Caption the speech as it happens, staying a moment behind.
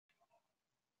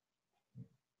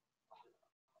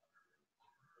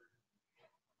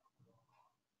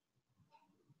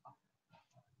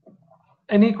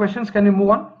Any questions? Can we move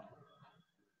on?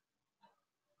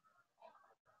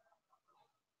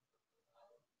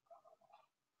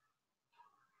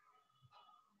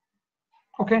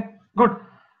 Okay, good.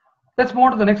 Let's move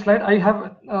on to the next slide. I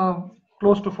have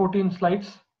close to 14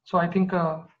 slides. So I think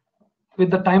with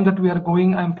the time that we are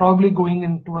going, I'm probably going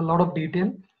into a lot of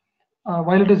detail.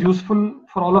 While it is useful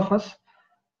for all of us,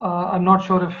 I'm not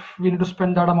sure if we need to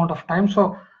spend that amount of time.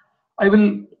 So I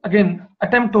will again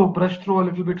attempt to brush through a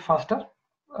little bit faster.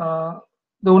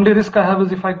 The only risk I have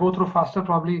is if I go through faster,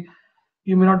 probably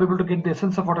you may not be able to get the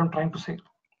essence of what I'm trying to say.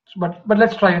 But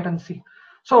let's try it and see.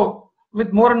 So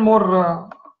with more and more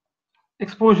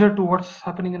exposure to what's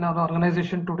happening in our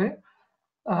organization today,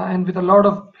 and with a lot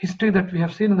of history that we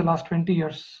have seen in the last 20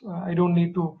 years, I don't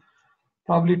need to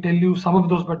probably tell you some of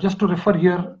those, but just to refer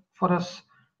here for us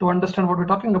to understand what we're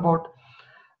talking about,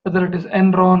 whether it is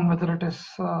Enron, whether it is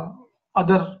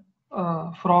other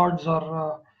frauds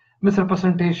or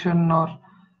misrepresentation or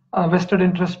vested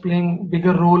interest playing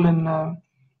bigger role in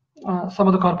some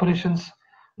of the corporations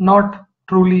not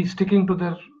truly sticking to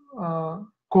their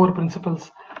core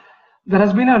principles. There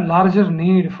has been a larger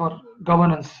need for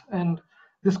governance, and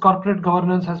this corporate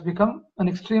governance has become an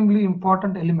extremely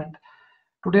important element.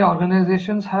 Today,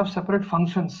 organizations have separate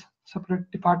functions, separate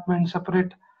departments,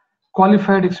 separate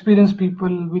qualified, experienced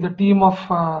people with a team of,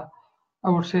 I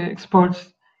would say,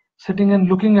 experts sitting and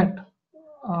looking at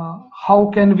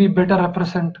how can we better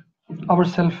represent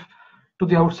ourselves to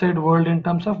the outside world in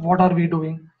terms of what are we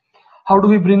doing, how do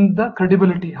we bring the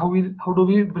credibility, how do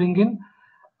we bring in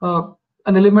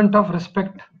an element of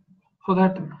respect so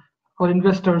that our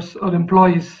investors, our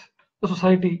employees, the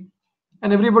society,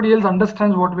 and everybody else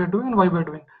understands what we're doing and why we're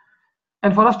doing.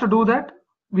 And for us to do that,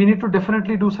 we need to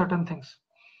definitely do certain things.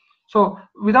 So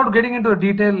without getting into the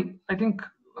detail, I think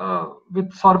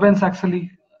with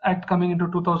Sarbanes-Oxley Act coming into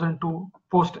 2002,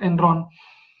 post Enron,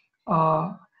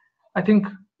 I think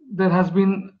there has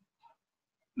been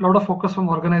a lot of focus from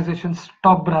organizations,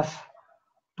 top brass,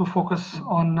 to focus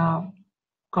on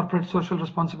corporate social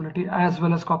responsibility as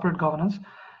well as corporate governance.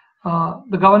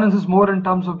 The governance is more in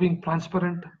terms of being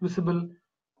transparent, visible,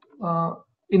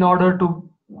 in order to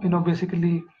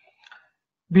basically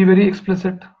be very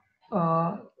explicit,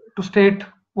 to state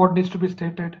what needs to be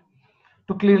stated,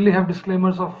 to clearly have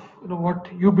disclaimers of what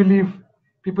you believe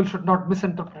people should not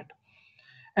misinterpret.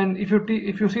 And if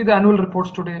you see the annual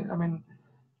reports today, I mean,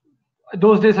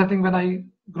 those days I think when I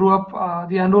grew up,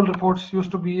 the annual reports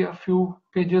used to be a few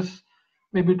pages,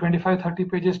 maybe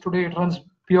 25-30 pages. Today it runs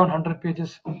beyond 100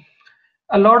 pages.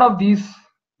 A lot of these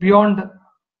beyond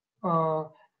the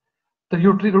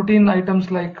routine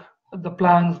items like the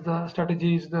plans, the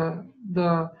strategies,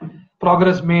 the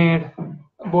progress made,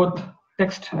 both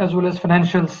text as well as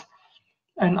financials,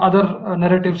 and other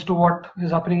narratives to what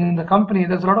is happening in the company.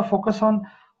 There's a lot of focus on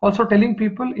also telling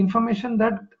people information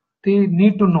that they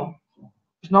need to know.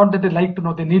 It's not that they like to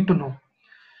know, they need to know.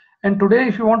 And today,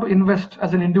 if you want to invest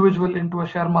as an individual into a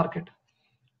share market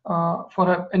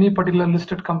for any particular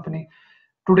listed company,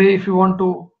 today if you want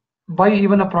to buy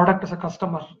even a product as a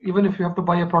customer, even if you have to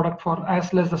buy a product for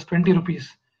as less as 20 rupees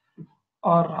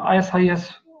or as high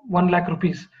as 1 lakh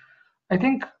rupees, I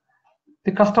think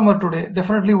the customer today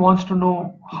definitely wants to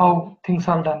know how things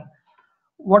are done.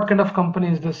 What kind of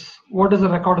company is this? What is the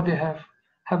record they have?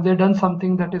 Have they done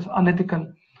something that is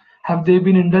unethical? Have they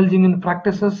been indulging in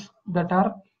practices that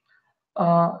are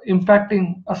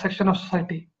impacting a section of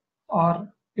society or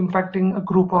impacting a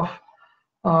group of,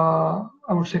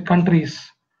 I would say, countries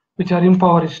which are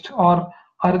impoverished, or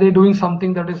are they doing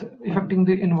something that is affecting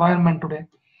the environment today,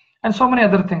 and so many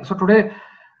other things. So today,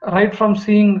 right from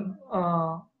seeing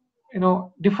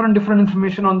different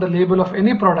information on the label of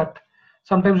any product,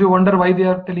 sometimes you wonder why they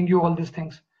are telling you all these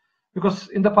things, because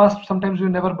in the past sometimes you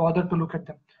never bothered to look at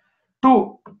them,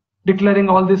 to declaring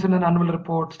all this in an annual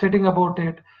report, stating about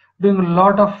it, doing a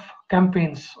lot of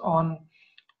campaigns on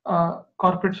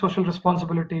corporate social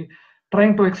responsibility,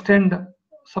 trying to extend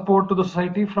support to the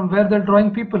society from where they're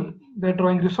drawing people, they're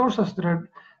drawing resources,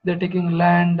 they're taking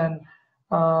land and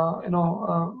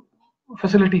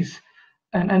facilities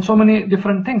and so many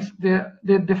different things. They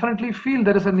definitely feel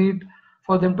there is a need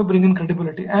for them to bring in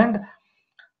credibility. And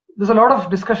there's a lot of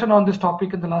discussion on this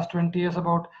topic in the last 20 years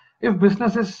about if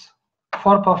business is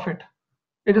for profit,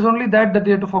 it is only that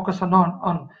they have to focus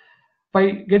on.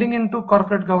 By getting into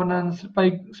corporate governance,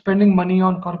 by spending money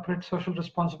on corporate social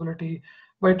responsibility,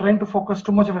 by trying to focus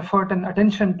too much of effort and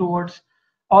attention towards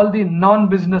all the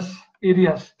non-business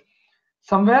areas,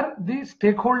 somewhere the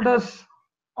stakeholders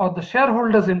or the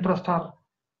shareholders' interests are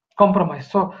compromised.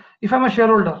 So if I'm a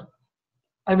shareholder,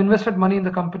 I've invested money in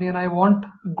the company and I want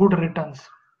good returns.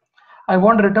 I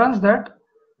want returns that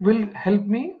will help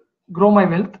me grow my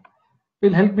wealth,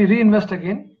 will help me reinvest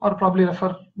again, or probably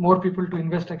refer more people to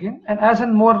invest again. And as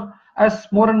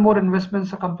more and more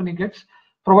investments a company gets,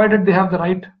 provided they have the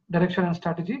right direction and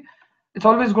strategy, it's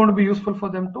always going to be useful for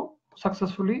them to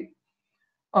successfully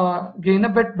gain a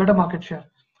better market share.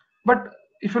 But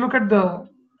if you look at the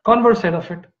converse side of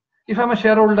it, if I'm a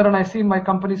shareholder and I see my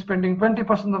company spending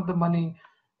 20% of the money,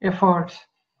 efforts,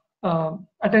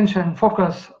 attention,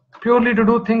 focus, purely to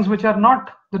do things which are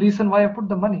not the reason why I put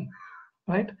the money,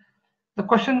 right? The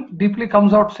question deeply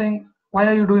comes out saying, why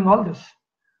are you doing all this?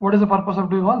 What is the purpose of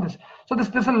doing all this? So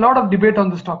there's a lot of debate on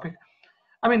this topic.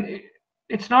 I mean,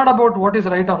 it's not about what is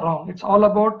right or wrong. It's all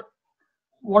about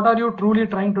what are you truly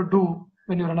trying to do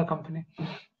when you run a company.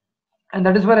 And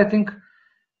that is where I think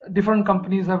different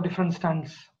companies have different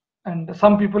stands. And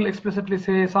some people explicitly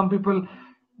say, some people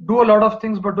do a lot of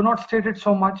things but do not state it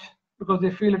so much because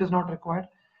they feel it is not required.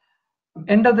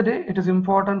 End of the day, it is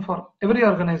important for every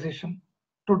organization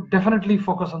to definitely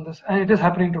focus on this, and it is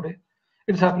happening today.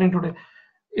 It is happening today.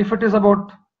 If it is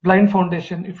about blind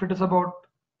foundation, if it is about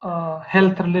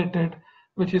health related,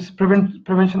 which is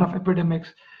prevention of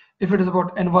epidemics, if it is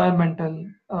about environmental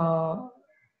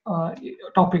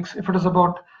topics, if it is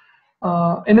about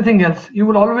anything else, you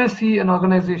will always see an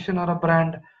organization or a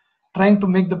brand trying to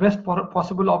make the best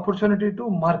possible opportunity to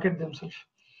market themselves.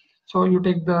 So you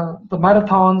take the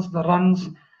marathons, the runs,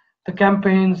 the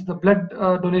campaigns, the blood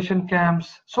donation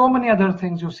camps, so many other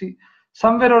things you see.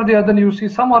 Somewhere or the other, you see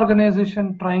some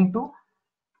organization trying to,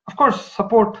 of course,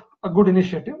 support a good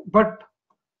initiative, but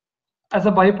as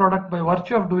a byproduct, by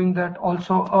virtue of doing that,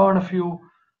 also earn a few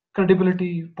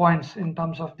credibility points in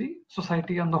terms of the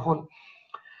society on the whole.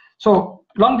 So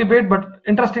long debate, but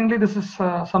interestingly, this is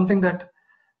something that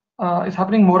is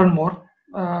happening more and more.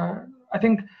 I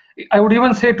think I would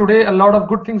even say today a lot of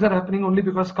good things are happening only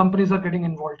because companies are getting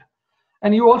involved.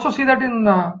 And you also see that in,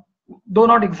 though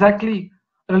not exactly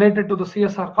related to the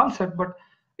CSR concept, but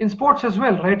in sports as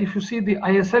well, right? If you see the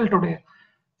ISL today,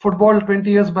 football 20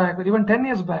 years back or even 10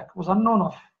 years back was unknown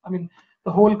of. I mean,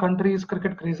 the whole country is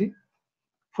cricket crazy.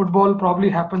 Football probably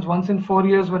happens once in 4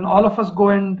 years when all of us go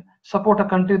and support a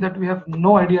country that we have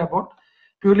no idea about,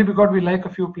 purely because we like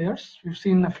a few players. We've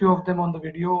seen a few of them on the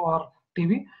video or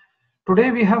TV.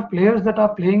 Today we have players that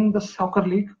are playing the soccer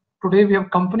league. Today we have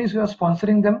companies who are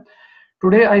sponsoring them.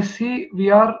 Today I see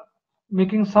we are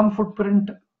making some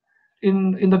footprint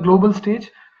in the global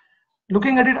stage.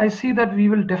 Looking at it, I see that we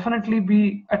will definitely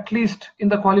be at least in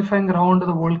the qualifying round of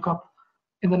the World Cup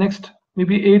in the next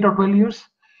maybe 8 or 12 years.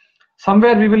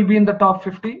 Somewhere we will be in the top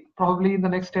 50, probably in the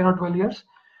next 10 or 12 years,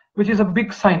 which is a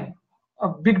big sign, a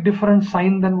big different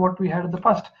sign than what we had in the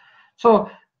past. So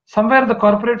somewhere the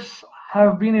corporates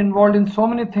have been involved in so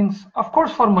many things, of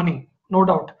course for money, no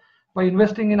doubt. By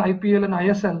investing in IPL and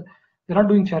ISL, they're not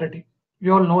doing charity. We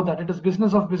all know that. It is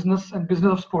business of business and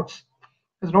business of sports.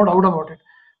 There's no doubt about it.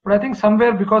 But I think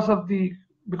somewhere because of the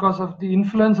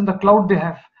influence and the clout they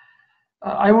have,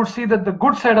 I would see that the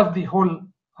good side of the whole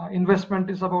investment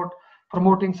is about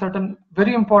promoting certain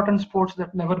very important sports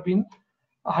that never been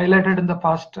highlighted in the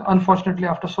past, unfortunately,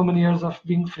 after so many years of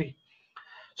being free.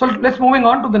 So let's moving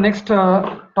on to the next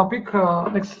topic,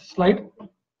 next slide.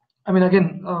 I mean,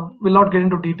 again, we'll not get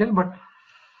into detail, but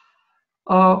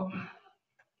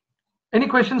any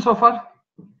questions so far?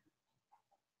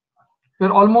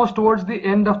 We're almost towards the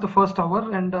end of the first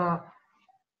hour, and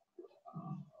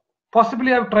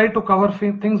possibly I've tried to cover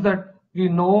things that we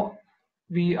know,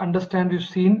 we understand, we've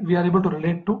seen, we are able to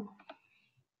relate to.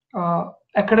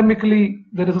 Academically,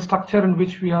 there is a structure in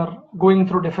which we are going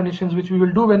through definitions, which we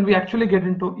will do when we actually get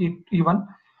into E1.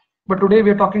 But today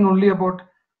we are talking only about,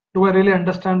 do I really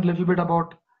understand a little bit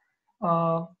about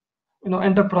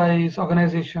enterprise,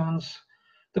 organizations,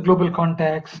 the global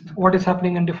context, what is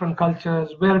happening in different cultures,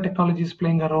 where technology is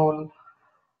playing a role,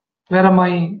 where am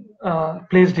I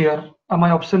placed here? Am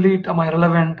I obsolete? Am I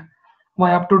relevant? Am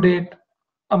I up to date?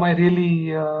 Am I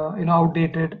really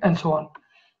outdated? And so on.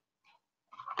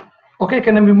 Okay,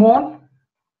 can we move on?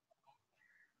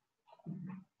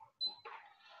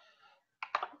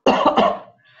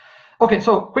 Okay,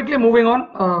 so quickly moving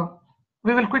on,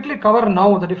 we will quickly cover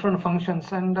now the different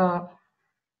functions, and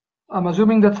I'm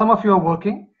assuming that some of you are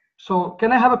working. So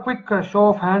can I have a quick show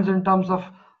of hands in terms of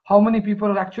how many people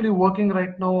are actually working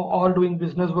right now or doing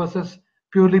business versus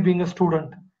purely being a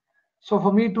student? So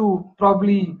for me to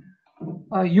probably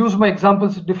use my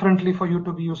examples differently for you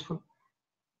to be useful.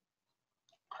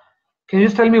 Can you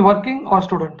just tell me working or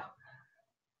student?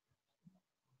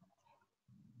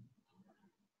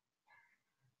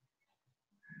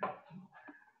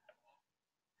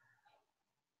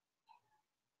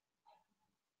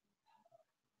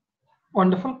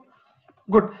 Wonderful.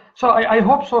 Good. So I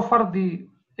hope so far the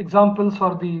examples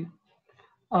or the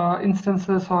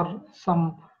instances or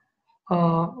some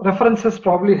references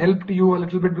probably helped you a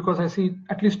little bit, because I see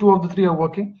at least 2 of the 3 are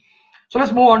working. So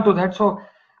let's move on to that. So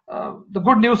the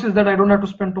good news is that I don't have to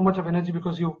spend too much of energy,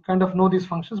 because you kind of know these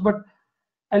functions, but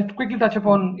I'll quickly touch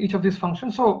upon each of these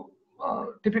functions. So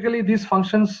typically these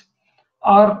functions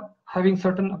are having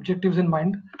certain objectives in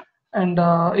mind. And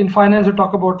in finance, we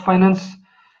talk about finance.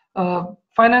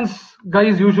 Finance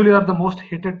guys usually are the most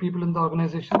hated people in the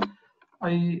organization.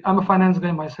 I'm a finance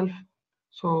guy myself.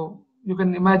 So you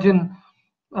can imagine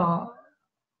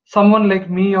someone like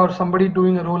me or somebody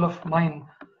doing a role of mine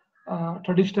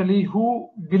traditionally, who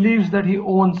believes that he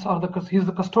owns, or he's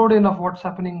the custodian of what's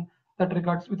happening with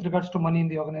regards to money in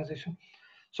the organization.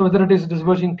 So whether it is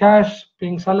disbursing cash,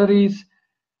 paying salaries,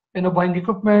 buying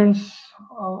equipments,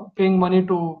 paying money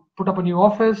to put up a new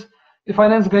office, the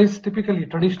finance guys typically,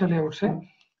 traditionally, I would say,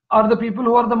 are the people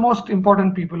who are the most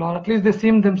important people, or at least they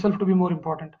seem themselves to be more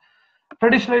important.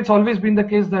 Traditionally, it's always been the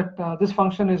case that this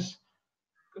function is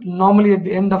normally at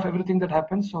the end of everything that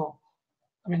happens. So,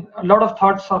 I mean, a lot of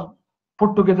thoughts are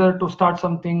put together to start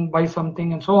something, buy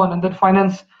something, and so on. And then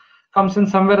finance comes in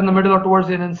somewhere in the middle or towards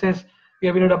the end and says,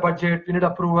 yeah, we need a budget, we need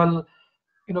approval,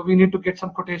 we need to get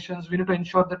some quotations, we need to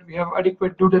ensure that we have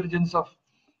adequate due diligence of,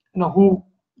 who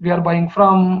we are buying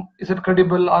from, is it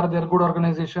credible, are there good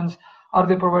organizations, are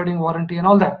they providing warranty, and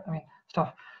all that,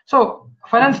 stuff. So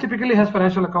finance typically has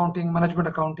financial accounting, management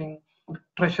accounting,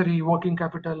 treasury, working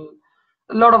capital,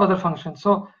 a lot of other functions.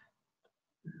 So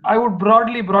I would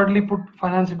broadly put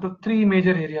finance into 3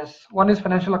 major areas. One is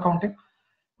financial accounting,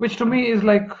 which to me is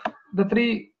like the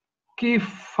 3 key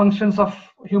functions of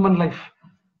human life: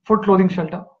 food, clothing,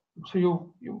 shelter. So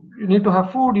you need to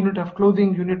have food, you need to have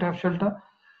clothing, you need to have shelter,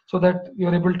 so that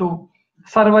you're able to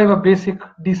survive a basic,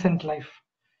 decent life.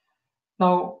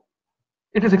 Now,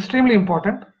 it is extremely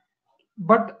important,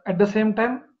 but at the same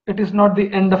time, it is not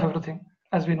the end of everything,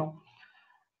 as we know.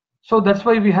 So that's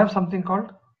why we have something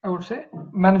called, I would say,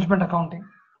 management accounting.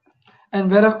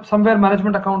 And somewhere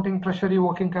management accounting, treasury,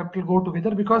 working capital go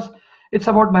together, because it's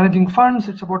about managing funds,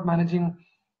 it's about managing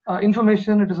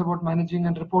information, it is about managing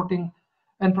and reporting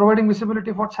and providing visibility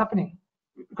of what's happening.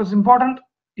 Because it's important,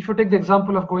 if you take the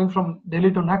example of going from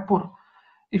Delhi to Nagpur,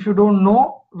 if you don't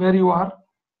know where you are,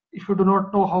 if you do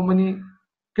not know how many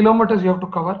kilometers you have to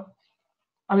cover,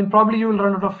 probably you will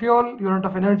run out of fuel, you run out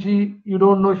of energy, you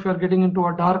don't know if you are getting into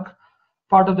a dark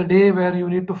part of the day where you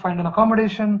need to find an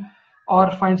accommodation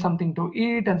or find something to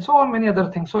eat, and so many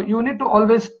other things. So you need to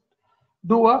always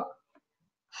do a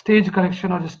stage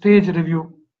correction or a stage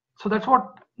review. So that's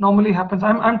what normally happens.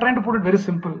 I'm trying to put it very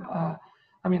simple.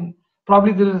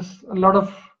 Probably there is a lot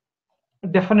of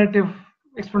definitive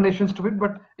explanations to it,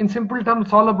 but in simple terms,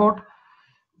 it's all about,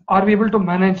 are we able to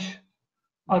manage,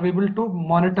 are we able to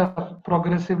monitor,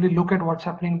 progressively look at what's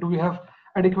happening? Do we have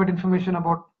adequate information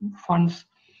about funds?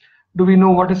 Do we know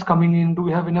what is coming in? Do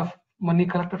we have enough money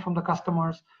collected from the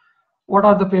customers? What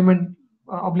are the payment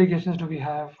obligations do we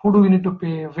have? Who do we need to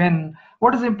pay? When?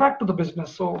 What is the impact to the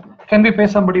business? So can we pay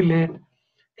somebody late?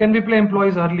 Can we pay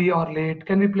employees early or late?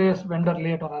 Can we pay a vendor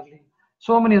late or early?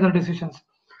 So many other decisions.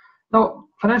 Now,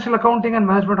 financial accounting and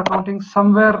management accounting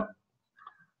somewhere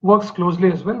works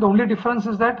closely as well. The only difference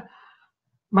is that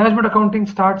management accounting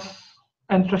starts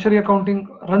and treasury accounting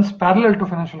runs parallel to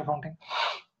financial accounting.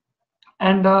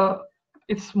 And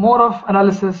it's more of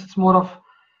analysis, it's more of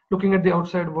looking at the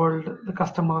outside world, the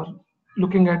customer,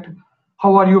 looking at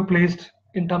how are you placed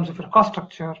in terms of your cost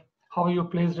structure, how are you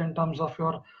placed in terms of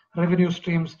your revenue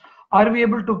streams. Are we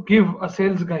able to give a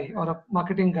sales guy or a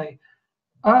marketing guy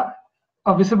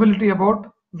a visibility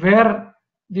about where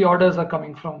the orders are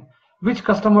coming from, which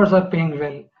customers are paying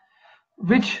well,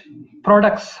 which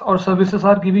products or services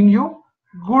are giving you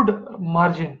good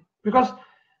margin? Because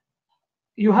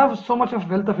you have so much of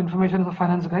wealth of information as a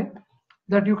finance guy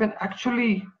that you can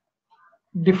actually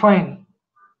define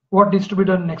what needs to be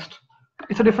done next.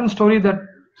 It's a different story that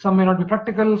some may not be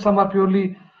practical, some are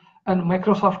purely a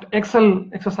Microsoft Excel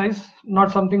exercise,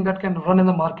 not something that can run in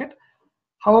the market.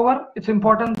 However, it's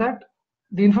important that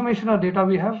the information or data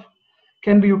we have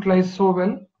can be utilized so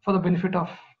well for the benefit of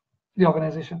the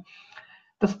organization.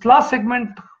 The last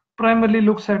segment primarily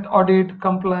looks at audit,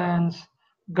 compliance,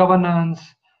 governance,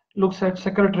 looks at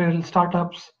secretarial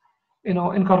startups,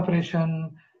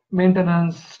 incorporation,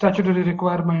 maintenance, statutory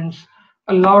requirements,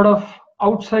 a lot of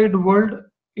outside world,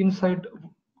 inside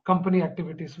company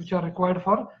activities which are required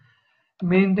for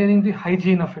maintaining the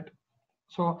hygiene of it.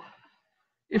 So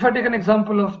if I take an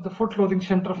example of the food, clothing,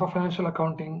 shelter for financial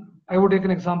accounting, I would take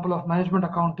an example of management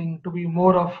accounting to be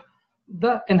more of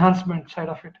the enhancement side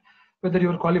of it. whether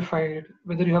you're qualified,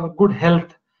 whether you have a good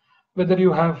health, whether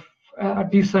you have a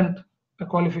decent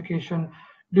qualification,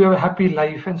 do you have a happy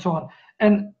life, and so on.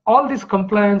 And all these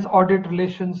compliance audit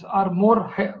relations are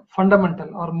more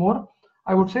fundamental, or more,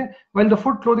 I would say, while the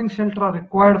food, clothing, shelter are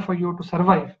required for you to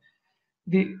survive,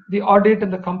 the audit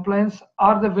and the compliance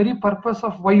are the very purpose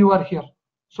of why you are here.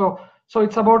 So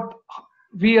it's about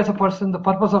we as a person, the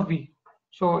purpose of we.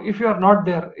 So if you are not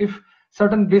there, if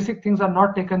certain basic things are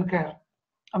not taken care,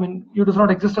 I mean, you do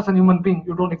not exist as a human being,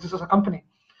 you don't exist as a company.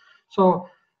 So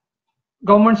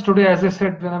governments today, as I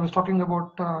said when I was talking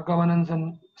about governance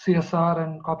and CSR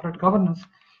and corporate governance,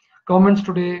 governments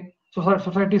today,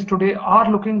 societies today are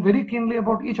looking very keenly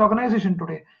about each organization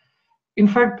today. In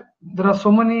fact, there are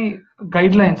so many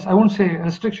guidelines, I won't say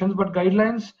restrictions, but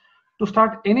guidelines to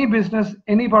start any business,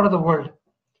 any part of the world,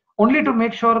 only to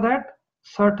make sure that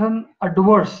certain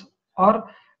adverse or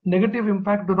negative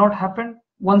impact do not happen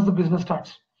once the business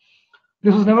starts.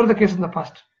 This was never the case in the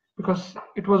past, because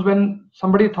it was when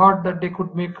somebody thought that they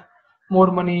could make more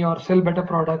money or sell better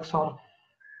products or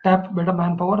tap better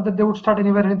manpower that they would start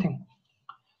anywhere, anything.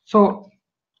 So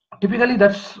typically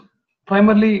that's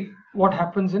primarily what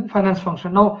happens in finance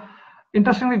function. Now,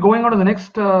 interestingly, going on to the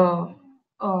next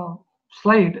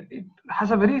slide, it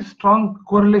has a very strong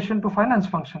correlation to finance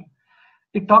function.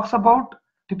 It talks about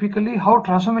typically how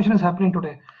transformation is happening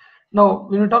today. Now,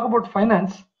 when we talk about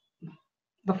finance,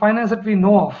 the finance that we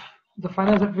know of, the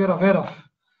finance that we are aware of.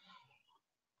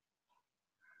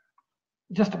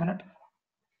 Just a minute.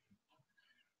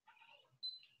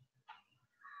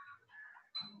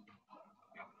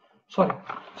 Sorry.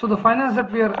 So the finance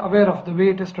that we are aware of, the way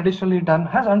it is traditionally done,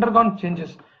 has undergone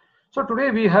changes. So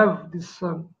today we have this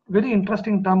very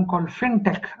interesting term called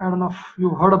fintech. I don't know if you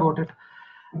heard about it.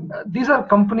 These are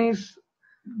companies,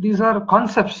 these are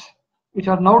concepts which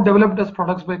are now developed as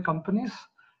products by companies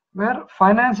where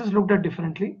finance is looked at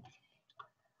differently.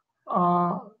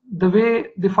 The way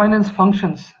the finance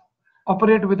functions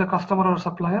operate with a customer or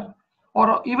supplier,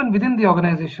 or even within the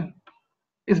organization,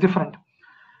 is different.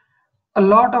 A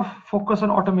lot of focus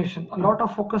on automation, a lot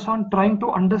of focus on trying to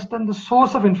understand the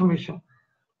source of information,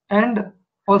 and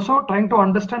also trying to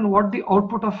understand what the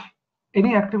output of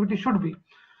any activity should be.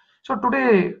 So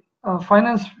today,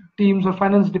 finance teams or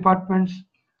finance departments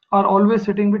are always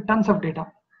sitting with tons of data.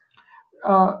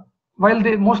 While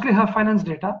they mostly have finance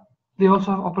data, they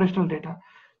also have operational data.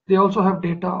 They also have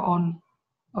data on,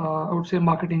 I would say,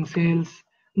 marketing, sales,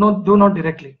 though not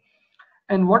directly.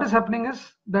 And what is happening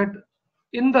is that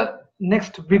in the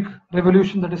next big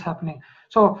revolution that is happening.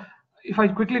 So if I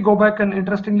quickly go back and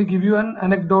interestingly give you an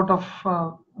anecdote of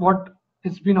what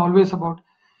it's been always about.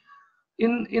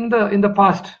 In the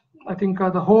past, I think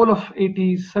the whole of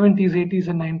 80s, 70s, 80s,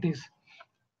 and 90s,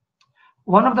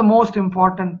 one of the most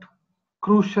important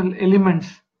crucial elements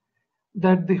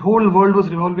that the whole world was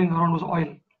revolving around was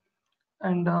oil.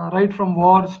 And right from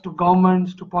wars to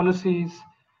governments to policies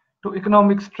to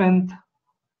economic strength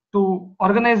to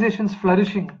organizations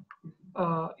flourishing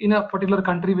in a particular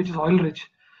country which is oil rich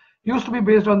used to be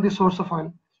based on the source of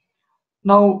oil.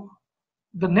 Now,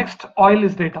 the next oil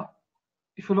is data.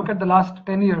 If you look at the last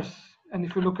 10 years, and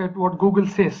if you look at what Google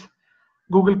says,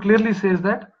 Google clearly says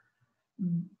that,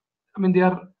 I mean,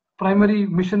 their primary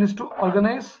mission is to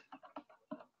organize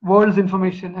world's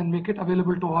information and make it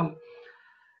available to all.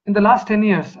 In the last 10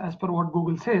 years, as per what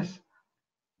Google says,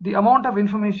 the amount of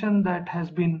information that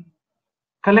has been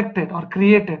collected or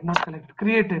created, not collected,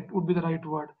 created would be the right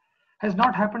word, has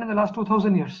not happened in the last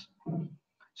 2000 years.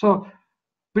 So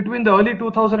between the early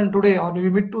 2000 and today, or maybe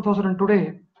mid 2000 and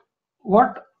today,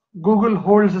 what Google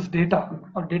holds as data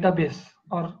or database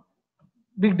or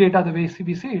big data, the way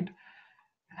we see it,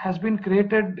 has been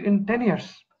created in 10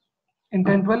 years, in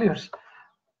 10, 12 years.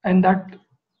 And that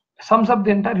sums up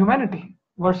the entire humanity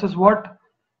versus what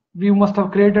we must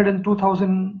have created in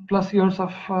 2000 plus years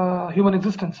of human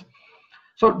existence.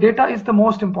 So data is the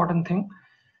most important thing.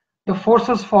 The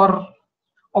forces for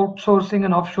outsourcing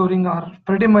and offshoring are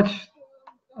pretty much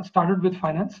started with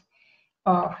finance.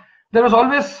 There was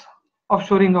always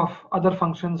offshoring of other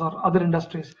functions or other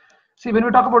industries. See, when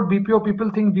we talk about BPO, people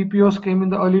think BPOs came in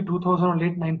the early 2000s or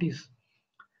late 90s.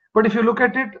 But if you look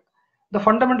at it, the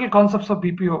fundamental concepts of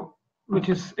BPO, which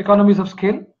is economies of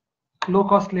scale,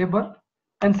 low-cost labor,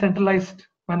 and centralized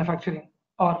manufacturing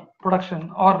or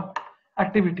production or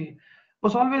activity,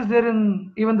 was always there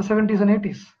in even the 70s and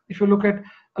 80s. If you look at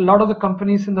a lot of the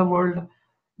companies in the world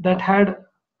that had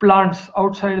plants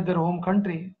outside their home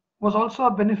country, was also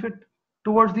a benefit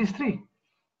towards these three.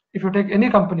 If you take any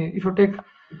company, if you take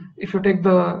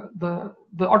the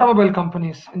automobile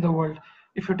companies in the world,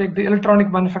 if you take the electronic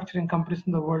manufacturing companies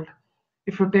in the world,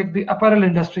 if you take the apparel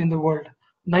industry in the world,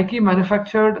 Nike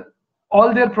manufactured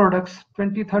all their products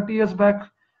 20, 30 years back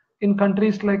in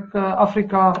countries like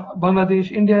Africa,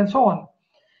 Bangladesh, India, and so on.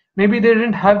 Maybe they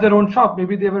didn't have their own shop.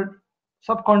 Maybe they were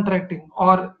subcontracting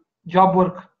or job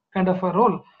work kind of a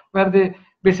role where they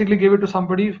basically gave it to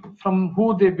somebody from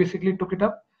who they basically took it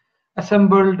up,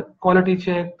 assembled, quality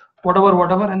checked,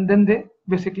 whatever, and then they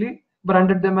basically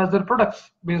branded them as their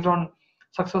products based on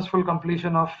successful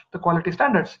completion of the quality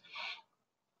standards.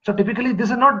 So typically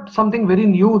this is not something very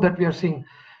new that we are seeing.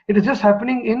 It is just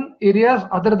happening in areas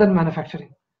other than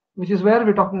manufacturing, which is where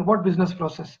we're talking about business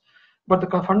process. But the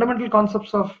fundamental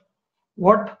concepts of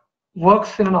what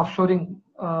works in an offshoring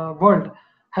world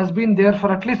has been there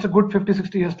for at least a good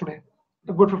 50-60 years today.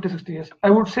 A good 50-60 years. I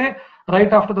would say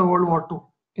right after the World War II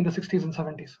in the 60s and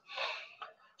 70s.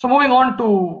 So moving on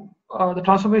to the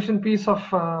transformation piece of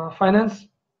finance,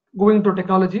 going to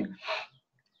technology.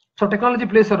 So technology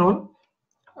plays a role.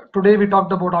 Today we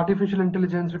talked about artificial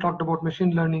intelligence, we talked about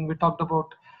machine learning, we talked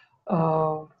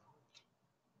about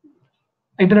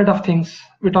Internet of Things.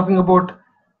 We're talking about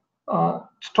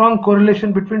strong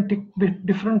correlation between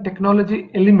different technology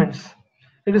elements.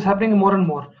 It is happening more and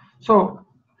more. So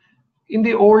in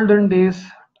the olden days,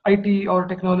 IT or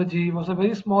technology was a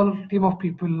very small team of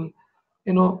people,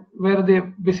 where they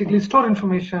basically store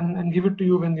information and give it to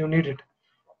you when you need it.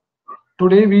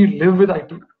 Today we live with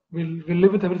IT. We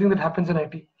live with everything that happens in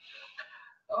IT.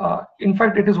 In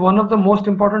fact, it is one of the most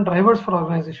important drivers for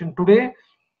organization. Today,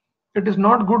 it is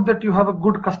not good that you have a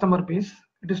good customer base.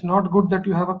 It is not good that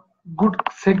you have a good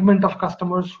segment of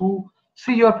customers who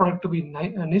see your product to be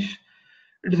niche.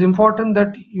 It is important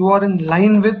that you are in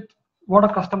line with what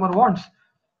a customer wants.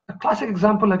 A classic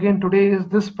example again today is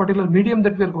this particular medium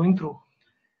that we are going through.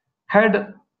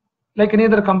 Had, like any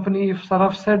other company, if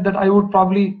Saraf said that I would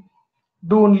probably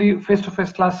do only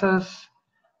face-to-face classes,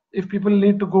 if people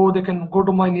need to go, they can go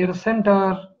to my nearest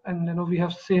center, and we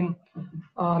have same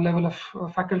level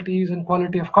of faculties and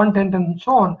quality of content and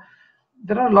so on.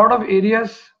 There are a lot of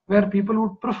areas where people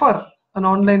would prefer an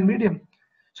online medium.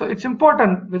 So it's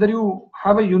important whether you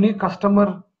have a unique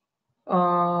customer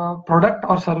product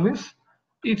or service.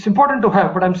 It's important to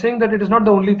have, but I'm saying that it is not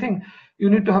the only thing. You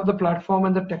need to have the platform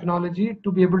and the technology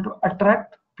to be able to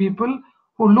attract people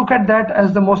who look at that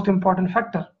as the most important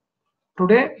factor.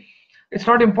 Today, it's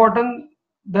not important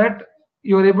that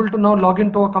you're able to now log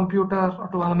into a computer or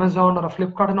to Amazon or a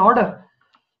Flipkart and order.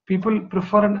 People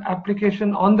prefer an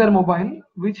application on their mobile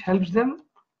which helps them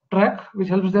track, which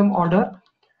helps them order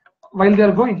while they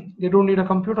are going. They don't need a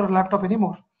computer or laptop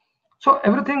anymore. So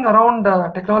everything around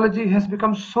technology has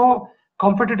become so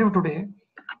competitive today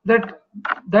that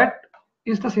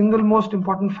is the single most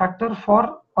important factor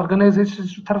for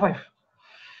organizations to survive.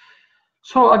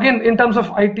 So again, in terms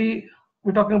of IT,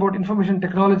 we're talking about information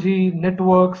technology,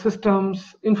 network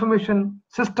systems, information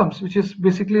systems, which is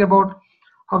basically about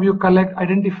how you collect,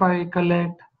 identify,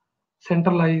 collect,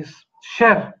 centralize,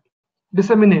 share,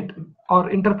 disseminate, or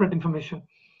interpret information.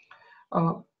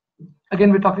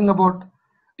 Again, we're talking about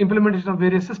implementation of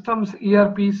various systems,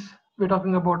 ERPs. We're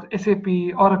talking about SAP,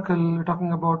 Oracle. We're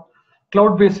talking about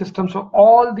cloud-based systems. So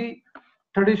all the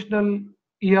traditional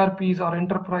ERPs or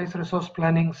enterprise resource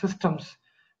planning systems,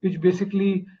 which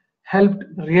basically helped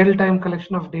real-time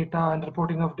collection of data and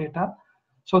reporting of data,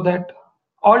 so that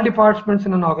all departments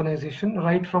in an organization,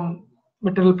 right from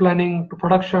material planning to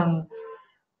production,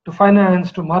 to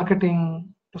finance, to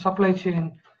marketing, to supply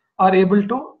chain, are able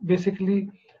to basically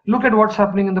look at what's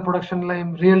happening in the production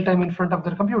line real-time in front of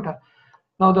their computer.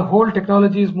 Now the whole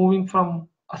technology is moving from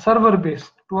a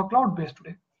server-based to a cloud-based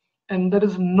today. And there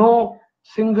is no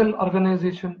single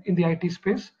organization in the IT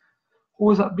space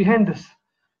who is behind this.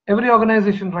 Every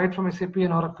organization, right from SAP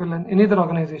and Oracle and any other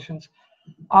organizations,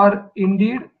 are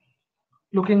indeed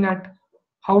looking at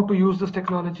how to use this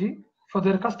technology for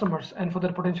their customers and for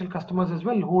their potential customers as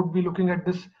well, who would be looking at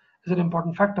this as an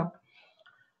important factor.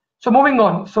 So moving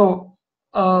on, so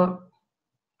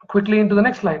quickly into the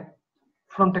next slide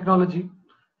from technology.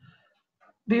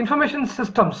 The information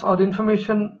systems or the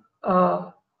information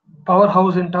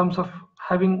powerhouse in terms of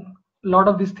having a lot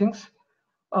of these things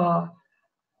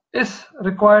is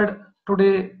required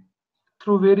today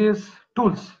through various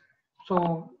tools.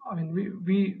 So I mean,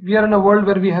 we are in a world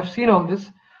where we have seen all this.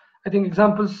 I think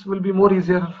examples will be more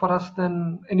easier for us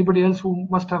than anybody else who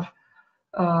must have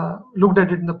looked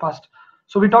at it in the past.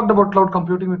 So we talked about cloud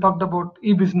computing, we talked about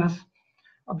e-business,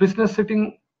 a business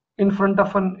sitting in front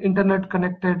of an internet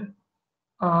connected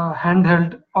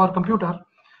handheld or computer,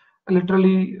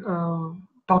 literally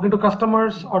talking to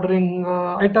customers, ordering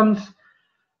items,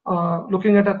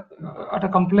 looking at a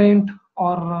complaint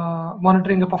or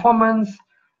monitoring a performance,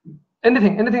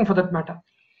 anything for that matter.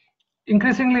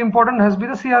 Increasingly important has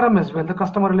been the CRM as well, the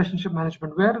customer relationship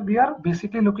management, where we are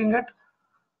basically looking at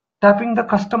tapping the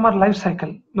customer life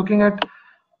cycle, looking at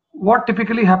what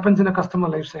typically happens in a customer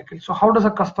life cycle. So how does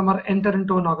a customer enter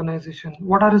into an organization?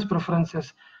 What are his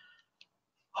preferences?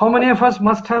 How many of us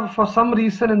must have, for some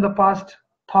reason in the past,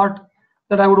 thought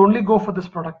that I would only go for this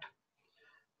product?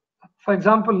 For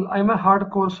example, I'm a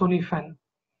hardcore Sony fan.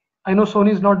 I know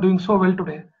Sony is not doing so well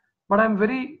today, but I'm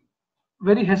very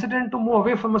hesitant to move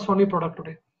away from a Sony product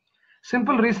today.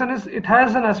 Simple reason is it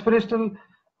has an aspirational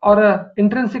or a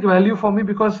intrinsic value for me,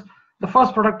 because the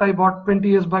first product I bought 20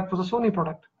 years back was a Sony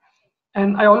product.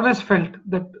 And I always felt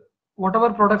that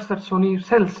whatever products that Sony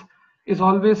sells is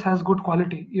always has good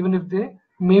quality, even if they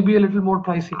may be a little more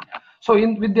pricey. So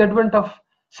with the advent of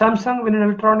Samsung in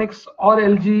electronics, or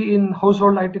LG in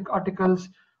household articles,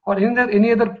 or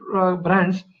any other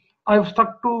brands, I've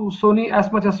stuck to Sony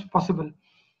as much as possible.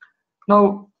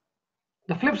 Now,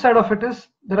 the flip side of it is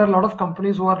there are a lot of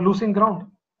companies who are losing ground,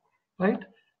 right?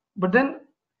 But then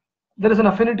there is an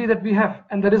affinity that we have,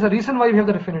 and there is a reason why we have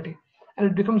that affinity, and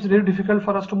it becomes very difficult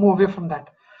for us to move away from that.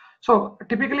 So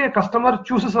typically a customer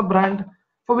chooses a brand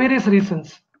for various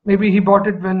reasons. Maybe he bought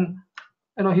it when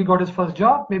he got his first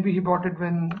job, maybe he bought it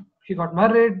when he got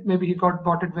married, maybe he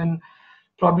bought it when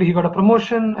probably he got a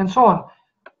promotion, and so on.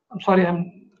 I'm sorry,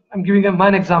 I'm giving a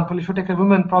man example. If you take a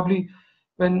woman, probably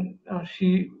when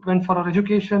she went for her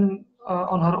education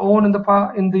on her own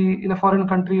in a foreign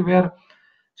country where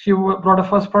she brought a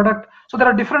first product. So there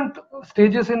are different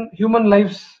stages in human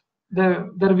lives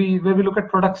where we look at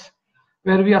products,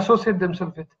 where we associate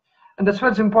themselves with, and that's why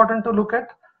it's important to look at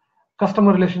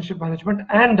customer relationship management.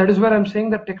 And that is where I'm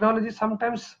saying that technology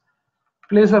sometimes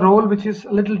plays a role which is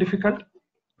a little difficult,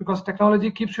 because technology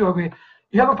keeps you away.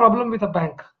 You have a problem with a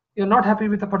bank, you're not happy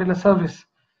with a particular service,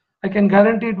 I can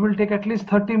guarantee it will take at least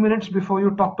 30 minutes before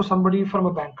you talk to somebody from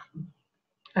a bank.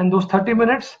 And those 30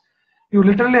 minutes, you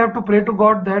literally have to pray to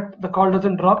God that the call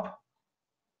doesn't drop,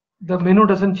 the menu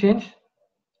doesn't change,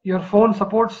 your phone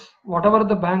supports whatever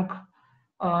the bank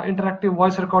interactive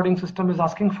voice recording system is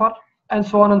asking for, and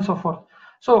so on and so forth.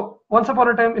 So once upon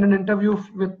a time, in an interview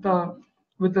with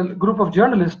a group of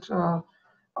journalists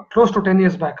close to 10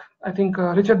 years back, I think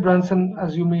Richard Branson,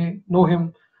 as you may know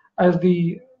him as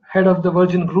the head of the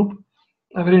Virgin Group,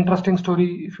 a very interesting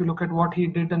story if you look at what he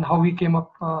did and how he came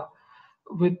up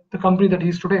with the company that he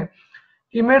is today.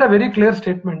 He made a very clear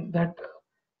statement that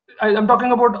I'm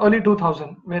talking about early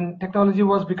 2000, when technology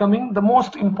was becoming the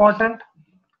most important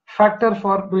factor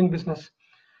for doing business.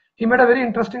 He made a very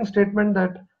interesting statement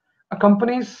that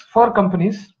for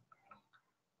companies,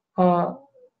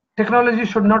 technology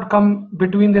should not come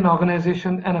between an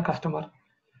organization and a customer.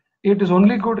 It is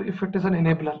only good if it is an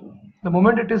enabler. The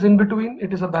moment it is in between,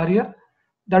 it is a barrier.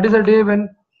 That is a day when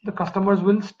the customers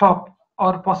will stop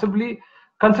or possibly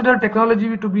consider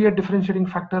technology to be a differentiating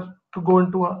factor to go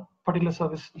into a particular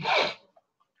service.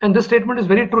 And this statement is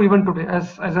very true even today.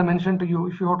 As I mentioned to you,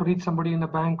 if you want to reach somebody in a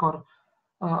bank or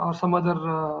some other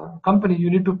company, you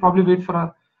need to probably wait for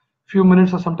a few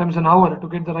minutes or sometimes an hour to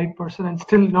get the right person, and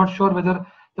still not sure whether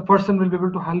the person will be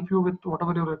able to help you with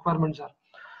whatever your requirements are.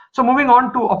 So moving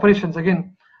on to operations,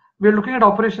 again, we are looking at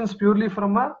operations purely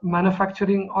from a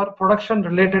manufacturing or production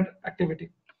related activity.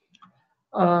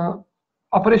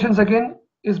 Operations again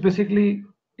is basically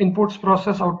inputs,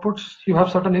 process, outputs. You have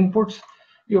certain inputs,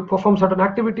 you perform certain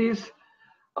activities,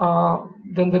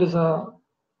 then there is a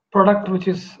product which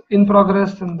is in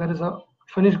progress, and there is a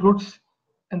finished goods,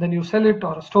 and then you sell it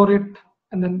or store it,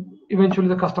 and then eventually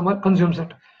the customer consumes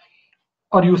it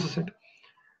or uses it.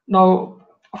 Now,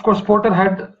 of course, Porter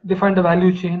had defined a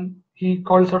value chain. He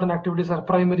called certain activities are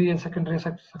primary and secondary,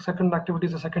 second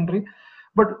activities are secondary.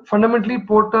 But fundamentally,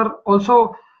 Porter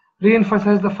also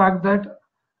re-emphasized the fact that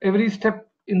every step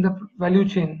in the value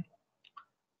chain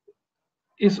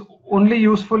is only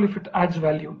useful if it adds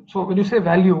value. So when you say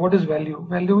value, what is value?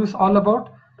 Value is all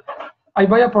about, I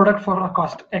buy a product for a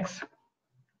cost X,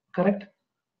 correct?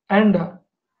 And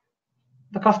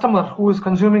the customer who is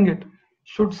consuming it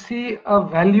should see a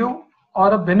value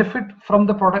or a benefit from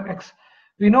the product X.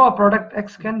 We know a product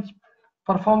X can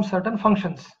perform certain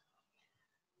functions,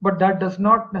 but that does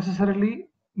not necessarily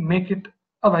make it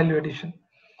a value addition.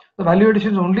 The value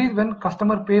addition is only when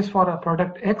customer pays for a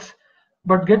product X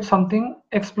but gets something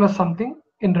X plus something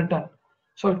in return.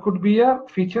 So it could be a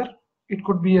feature, it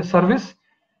could be a service,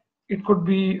 it could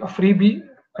be a freebie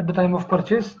at the time of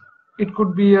purchase, it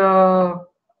could be a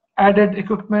added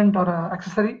equipment or an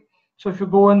accessory. So if you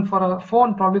go in for a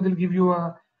phone, probably they'll give you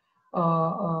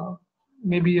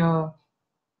maybe a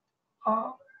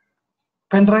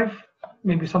pen drive,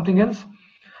 maybe something else.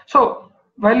 So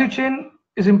value chain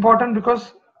is important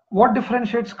because what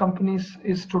differentiates companies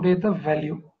is today the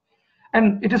value,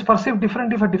 and it is perceived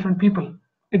differently for different people.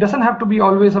 It doesn't have to be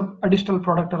always an additional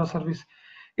product or a service.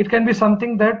 It can be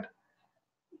something that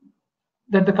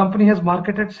the company has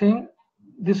marketed saying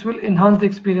this will enhance the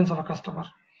experience of a customer.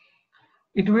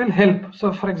 It will help.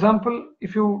 So for example,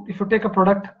 if you take a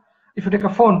product, if you take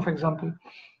a phone, for example,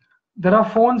 there are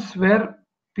phones where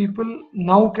people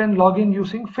now can log in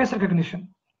using face recognition.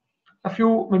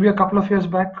 Maybe a couple of years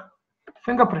back,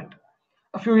 fingerprint.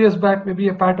 A few years back, maybe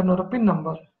a pattern or a pin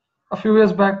number. A few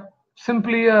years back,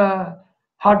 simply a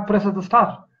hard press of the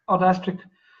star or the asterisk.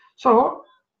 So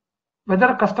whether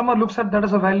a customer looks at that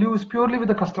as a value is purely with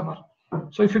the customer.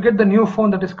 So if you get the new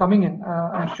phone that is coming in,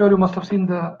 I'm sure you must have seen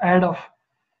the ad of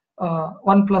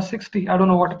OnePlus 60. I don't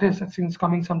know what it is. It's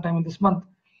coming sometime in this month.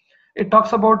 It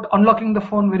talks about unlocking the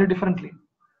phone very differently.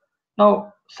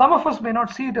 Now, some of us may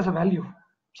not see it as a value.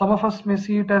 Some of us may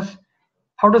see it as,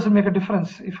 how does it make a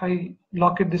difference if I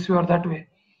lock it this way or that way?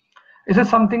 Is it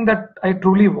something that I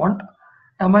truly want?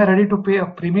 Am I ready to pay a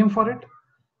premium for it?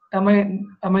 Am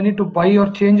I need to buy or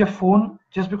change a phone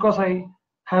just because I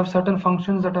have certain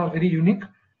functions that are very unique?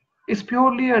 It's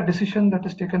purely a decision that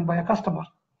is taken by a customer.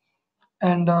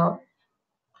 And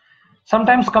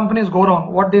sometimes companies go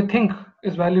wrong. What they think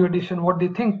is value addition, what they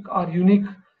think are unique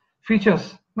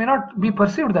features may not be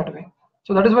perceived that way.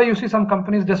 So that is why you see some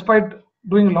companies, despite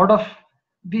doing a lot of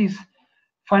these,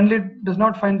 finally does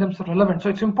not find them so relevant. So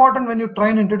it's important when you try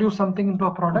and introduce something into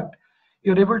a product,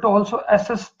 you're able to also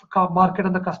assess the market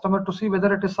and the customer to see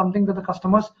whether it is something that the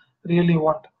customers really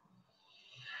want.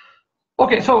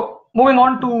 Okay, so moving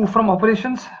on from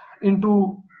operations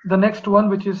into the next one,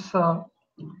 which is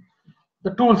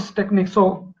the tools technique.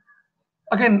 So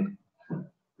again,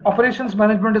 operations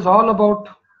management is all about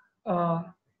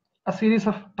a series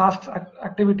of tasks,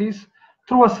 activities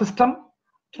through a system,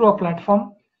 through a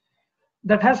platform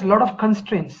that has a lot of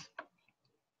constraints.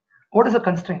 What is a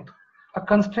constraint? A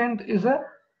constraint is a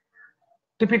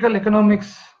typical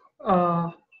economics,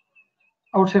 I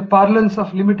would say, parlance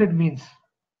of limited means,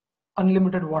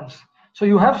 unlimited wants. So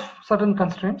you have certain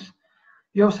constraints,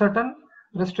 you have certain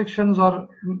restrictions or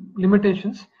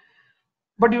limitations,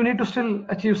 but you need to still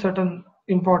achieve certain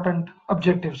important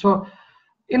objectives. So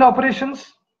in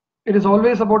operations, it is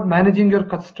always about managing your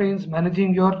constraints,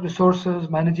 managing your resources,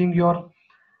 managing your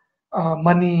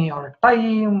money or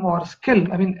time or skill.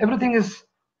 I mean, everything is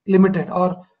limited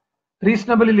or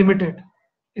reasonably limited.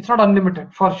 It's not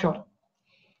unlimited for sure.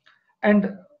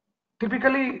 And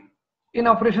typically in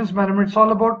operations management, it's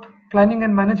all about planning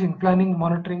and managing, planning,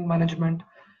 monitoring, management,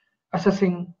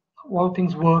 assessing how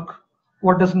things work,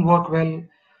 what doesn't work well,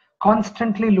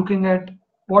 constantly looking at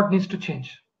what needs to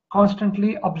change,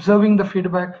 constantly observing the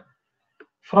feedback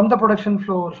from the production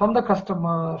floor, from the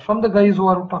customer, from the guys who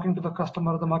are talking to the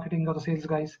customer, the marketing or the sales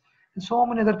guys, and so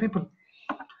many other people.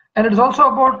 And it is also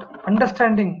about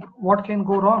understanding what can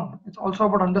go wrong. It's also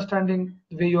about understanding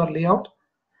the way you are laid out,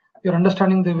 you're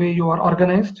understanding the way you are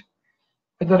organized,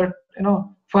 whether,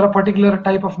 for a particular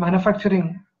type of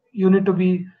manufacturing, you need to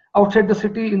be outside the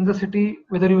city, in the city,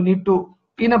 whether you need to,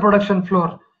 in a production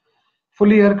floor,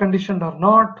 fully air conditioned or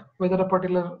not, whether a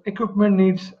particular equipment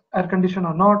needs air conditioned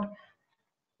or not,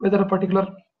 whether a particular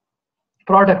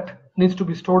product needs to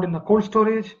be stored in a cold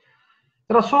storage.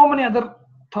 There are so many other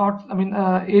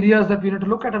areas that we need to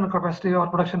look at in a capacity or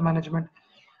production management.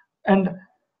 And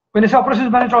when you say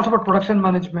operations management, it's also about production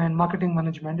management, marketing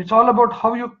management. It's all about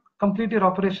how you complete your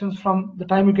operations from the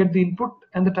time you get the input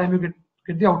and the time you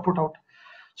get the output out.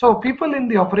 So people in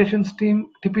the operations team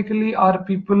typically are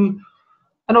people,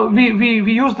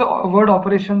 we use the word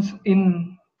operations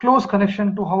in close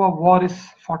connection to how a war is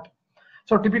fought.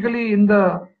 So typically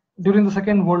during the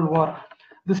Second World War,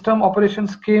 this term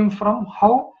operations came from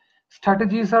how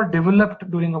strategies are developed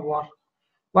during a war.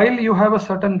 While you have a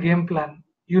certain game plan,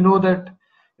 you know that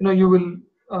you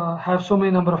will have so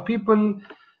many number of people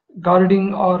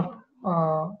guarding or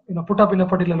put up in a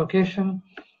particular location.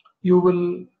 You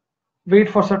will wait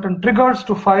for certain triggers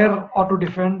to fire or to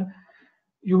defend.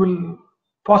 You will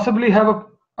possibly have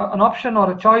an option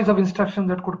or a choice of instruction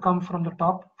that could come from the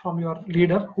top, from your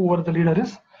leader, whoever the leader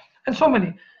is, and so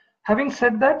many. Having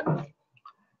said that,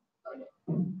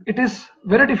 it is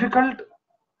very difficult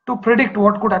to predict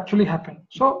what could actually happen.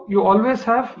 So you are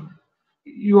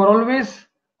always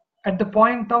at the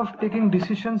point of taking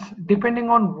decisions depending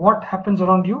on what happens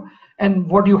around you and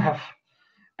what you have.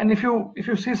 And if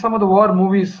you see some of the war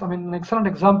movies, an excellent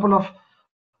example of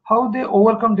how they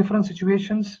overcome different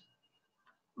situations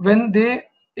when they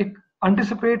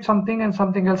anticipate something and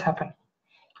something else happen.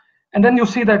 And then you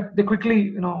see that they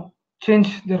quickly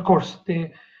change their course.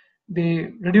 They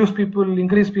They reduce people,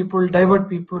 increase people, divert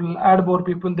people, add more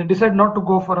people. They decide not to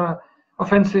go for a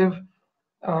offensive,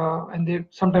 and they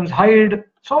sometimes hide.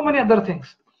 So many other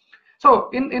things. So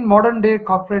in modern day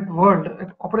corporate world,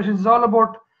 operations is all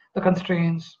about the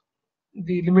constraints,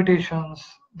 the limitations,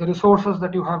 the resources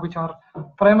that you have, which are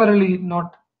primarily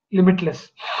not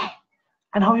limitless,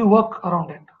 and how you work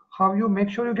around it, how you make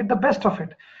sure you get the best of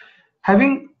it.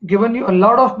 Having given you a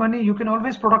lot of money, you can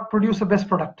always produce the best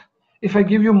product. If I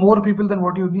give you more people than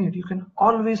what you need, you can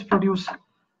always produce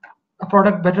a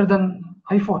product better than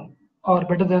iPhone, or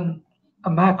better than a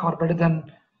Mac, or better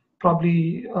than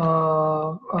probably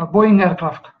a Boeing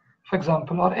aircraft, for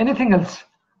example, or anything else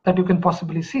that you can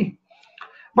possibly see.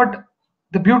 But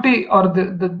the beauty or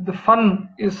the fun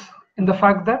is in the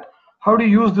fact that how do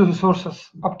you use the resources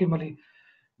optimally?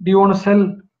 Do you want to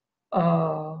sell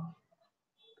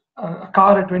a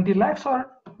car at 20 lakhs, or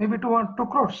maybe 2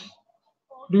 crores?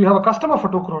 Do you have a customer for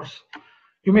 2 crores?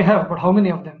 You may have, but how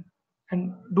many of them?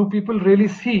 And do people really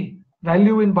see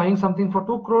value in buying something for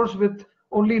 2 crores with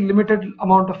only limited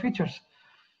amount of features?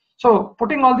 So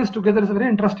putting all this together is a very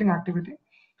interesting activity.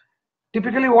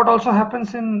 Typically, what also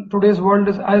happens in today's world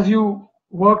is, as you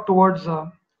work towards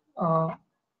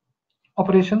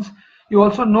operations, you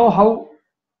also know how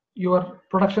your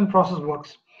production process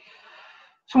works.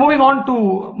 So moving on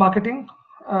to marketing,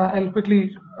 I'll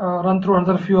quickly run through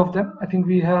another few of them. I think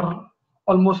we are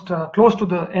almost close to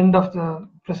the end of the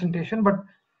presentation. But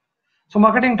so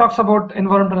marketing talks about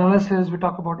environmental analysis. We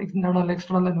talk about internal,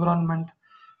 external environment.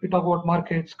 We talk about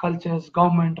markets, cultures,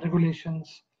 government,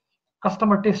 regulations,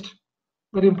 customer taste.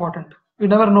 Very important. You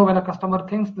never know when a customer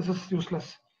thinks this is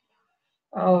useless.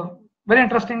 Very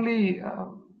interestingly,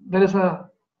 there is a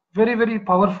very, very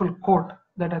powerful quote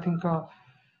that I think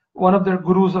one of the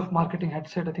gurus of marketing had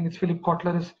said. I think it's Philip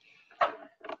Kotler. Is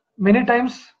many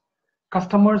times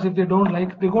customers, if they don't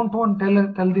like, they don't go and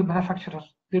tell the manufacturer.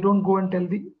 They don't go and tell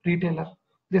the retailer.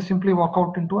 They simply walk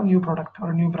out into a new product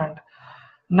or a new brand.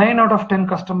 9 out of 10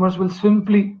 customers will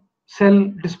simply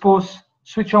sell, dispose,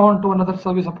 switch on to another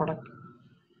service or product.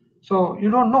 So you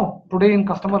don't know. Today in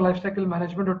customer lifecycle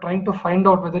management, you're trying to find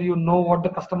out whether you know what the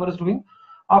customer is doing.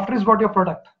 After he's bought your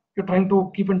product, you're trying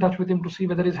to keep in touch with him to see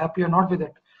whether he's happy or not with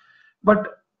it.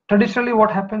 But traditionally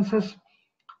what happens is,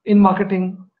 in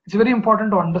marketing, it's very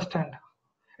important to understand.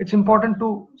 It's important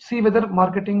to see whether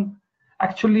marketing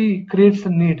actually creates a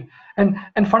need.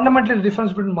 And fundamentally the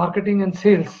difference between marketing and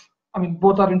sales, I mean,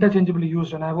 both are interchangeably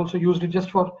used, and I've also used it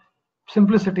just for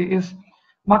simplicity, is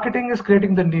marketing is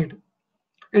creating the need.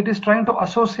 It is trying to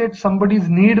associate somebody's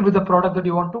need with the product that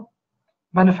you want to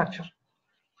manufacture.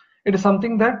 It is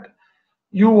something that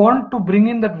you want to bring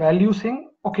in that value,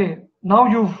 saying, okay, now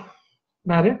you've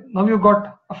married, now you've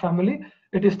got a family,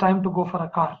 it is time to go for a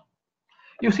car.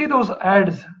 You see those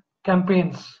ads,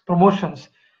 campaigns, promotions.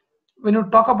 When you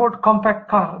talk about compact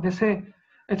car, they say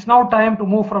it's now time to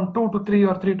move from 2 to 3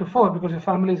 or 3 to 4 because your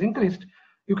family is increased.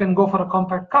 You can go for a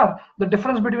compact car. The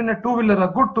difference between a two-wheeler, a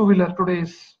good two-wheeler today,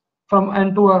 is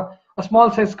and to a small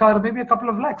size car, maybe a couple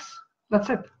of lakhs. That's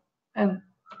it. And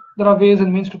there are ways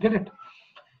and means to get it.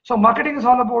 So marketing is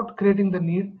all about creating the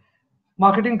need.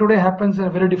 Marketing today happens in a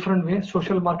very different way.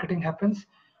 Social marketing happens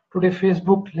today.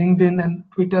 Facebook, LinkedIn, and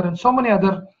Twitter, and so many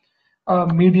other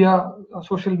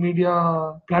social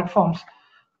media platforms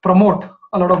promote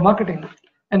a lot of marketing.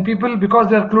 And people, because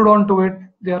they are glued on to it,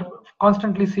 they are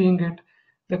constantly seeing it,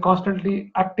 they're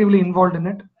constantly actively involved in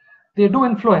it. They do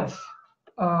influence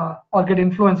or get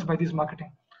influenced by this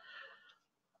marketing.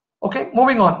 Okay,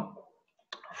 moving on.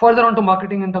 Further on to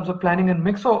marketing in terms of planning and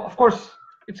mix. So of course,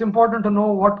 it's important to know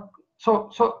what.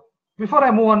 So before I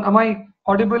move on, am I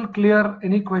audible, clear?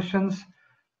 Any questions?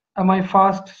 Am I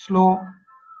fast, slow?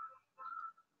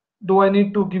 Do I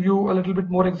need to give you a little bit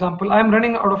more example? I'm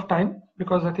running out of time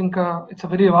because I think it's a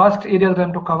very vast area that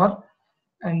I'm to cover,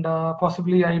 and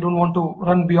possibly I don't want to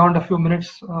run beyond a few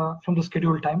minutes from the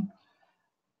scheduled time.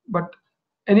 But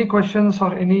any questions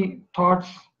or any thoughts,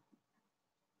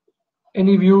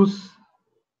 any views?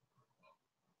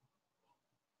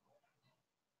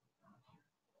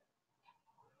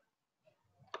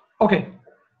 Okay,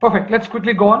 perfect. Let's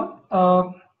quickly go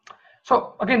on.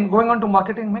 So again, going on to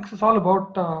marketing mix, is all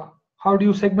about how do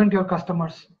you segment your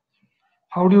customers?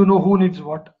 How do you know who needs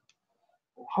what?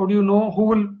 How do you know who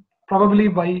will probably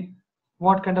buy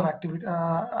what kind of activity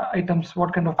items,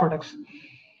 what kind of products?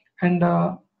 And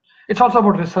it's also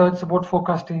about research, about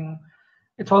forecasting.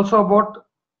 It's also about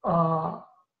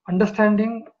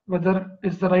understanding whether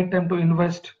it's the right time to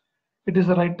invest, it is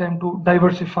the right time to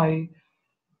diversify,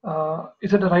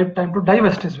 is it the right time to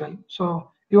divest as well.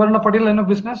 So you are in a particular line of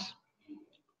business,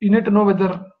 you need to know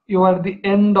whether you are at the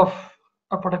end of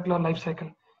a particular life cycle.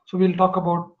 So we'll talk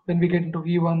about when we get into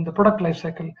V1, the product life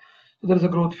cycle. So there is a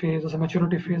growth phase, there's a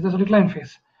maturity phase, there's a decline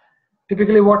phase.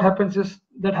 Typically what happens is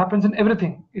that happens in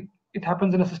everything. It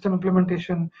happens in a system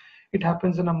implementation, it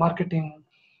happens in a marketing,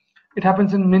 it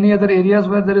happens in many other areas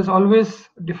where there is always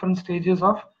different stages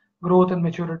of growth and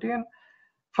maturity. And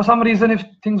for some reason, if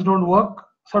things don't work,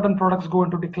 certain products go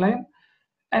into decline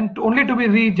and only to be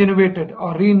regenerated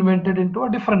or reinvented into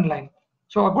a different line.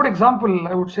 So a good example,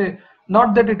 I would say,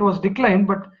 not that it was declined,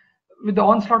 but with the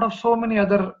onslaught of so many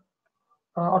other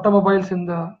automobiles in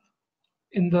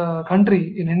the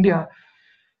country, in India,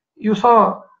 you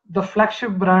saw the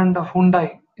flagship brand of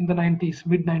Hyundai in the 90s,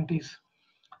 mid 90s.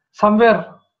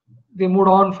 Somewhere they moved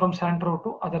on from Santro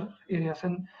to other areas.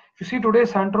 And if you see today,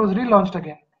 Santro is relaunched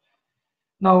again.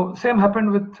 Now, same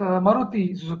happened with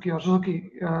Maruti Suzuki or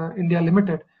Suzuki India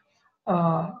Limited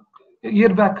a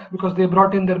year back, because they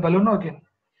brought in their Baleno again.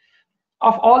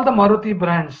 Of all the Maruti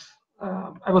brands,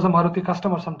 I was a Maruti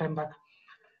customer some time back.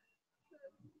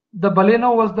 The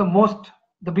Baleno was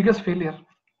the biggest failure.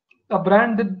 A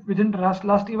brand that didn't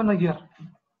last even a year.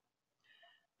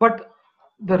 But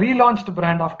the relaunched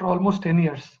brand after almost 10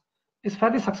 years is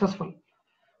fairly successful.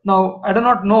 Now, I do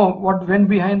not know what went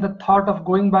behind the thought of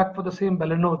going back for the same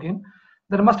Baleno again.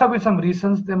 There must have been some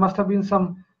reasons. There must have been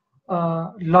some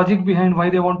logic behind why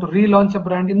they want to relaunch a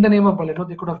brand in the name of Baleno.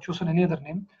 They could have chosen any other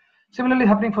name. Similarly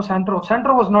happening for Santro.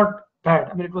 Santro was not bad.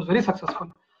 I mean, it was very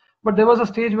successful. But there was a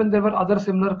stage when there were other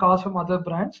similar cars from other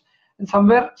brands. And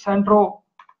somewhere Santro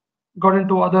got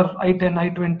into other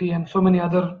i10, i20, and so many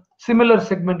other similar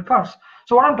segment cars.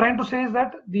 So what I'm trying to say is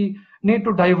that the need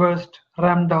to divest,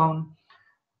 ramp down,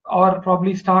 or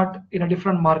probably start in a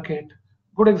different market.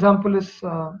 Good example is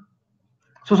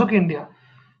Suzuki India.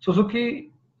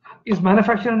 Suzuki is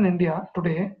manufactured in India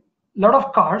today, a lot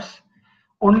of cars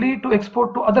only to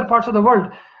export to other parts of the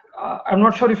world. I'm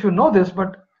not sure if you know this,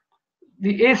 but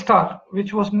the A-Star,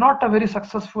 which was not a very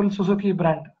successful Suzuki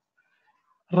brand,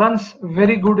 runs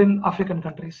very good in African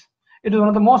countries. It is one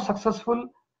of the most successful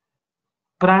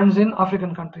brands in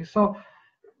African countries. So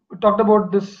we talked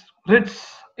about this Ritz,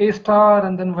 A-Star,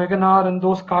 and then WagonR and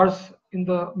those cars in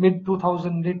the mid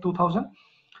 2000, late 2000.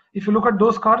 If you look at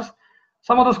those cars,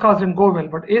 some of those cars didn't go well,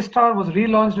 but A-Star was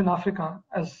relaunched in Africa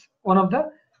as one of the,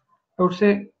 I would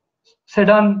say,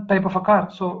 sedan type of a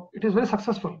car. So it is very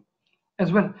successful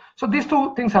as well. So these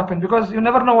two things happen because you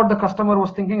never know what the customer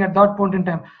was thinking at that point in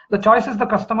time. The choices the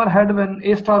customer had when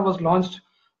A-Star was launched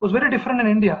was very different in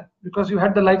India, because you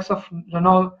had the likes of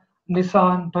Renault,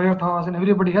 Nissan, Toyotas, and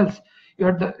everybody else. You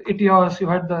had the Etios, you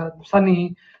had the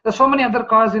Sunny. There's so many other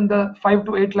cars in the 5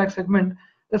 to 8 lakh segment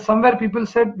that somewhere people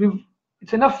said,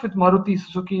 it's enough with Maruti,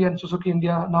 Suzuki, and Suzuki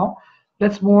India now.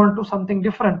 Let's move on to something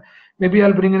different. Maybe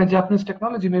I'll bring in a Japanese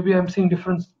technology. Maybe I'm seeing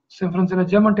difference in a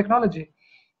German technology.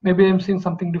 Maybe I'm seeing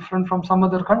something different from some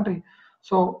other country.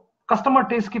 So customer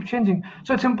tastes keep changing.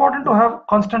 So it's important to have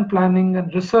constant planning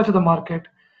and research the market.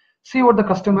 See what the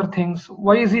customer thinks.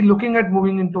 Why is he looking at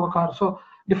moving into a car? So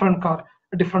different car,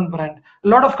 a different brand. A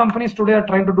lot of companies today are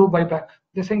trying to do buyback.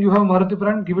 They're saying, you have a Maruti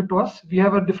brand, give it to us. We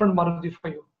have a different Maruti for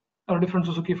you, or a different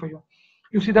Suzuki for you.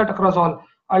 You see that across all.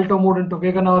 Alto moved into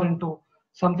WagonR, into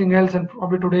something else, and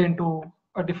probably today into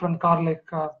a different car like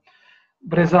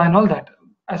Brezza and all that,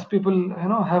 as people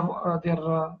have their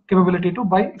capability to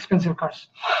buy expensive cars.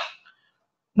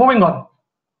 Moving on.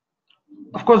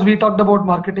 Of course, we talked about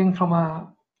marketing from a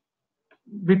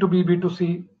B2B,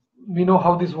 B2C. We know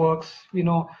how this works. We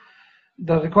know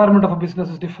the requirement of a business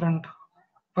is different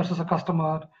versus a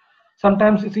customer.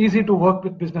 Sometimes it's easy to work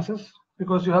with businesses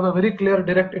because you have a very clear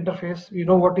direct interface. You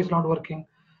know what is not working,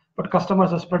 but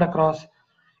customers are spread across.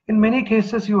 In many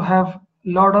cases, you have a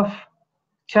lot of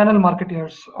channel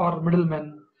marketers or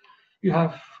middlemen. You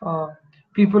have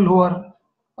people who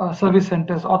are service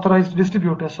centers, authorized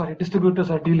distributors. Distributors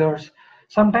are dealers.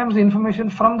 Sometimes the information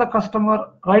from the customer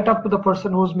right up to the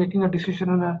person who's making a decision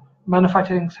in a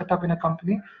manufacturing setup in a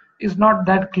company is not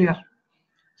that clear.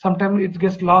 Sometimes it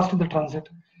gets lost in the transit.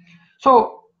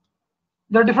 So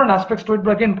there are different aspects to it,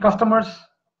 but again, customers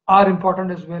are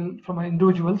important as well from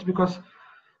individuals, because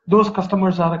those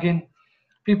customers are again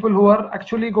people who are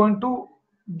actually going to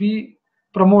be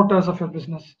promoters of your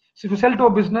business. So if you sell to a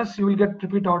business, you will get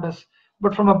repeat orders.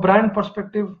 But from a brand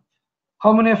perspective,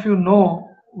 how many of you know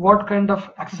what kind of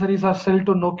accessories are sold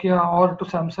to Nokia or to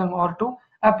Samsung or to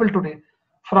Apple today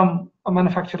from a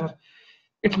manufacturer?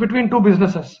 It's between two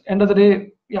businesses. End of the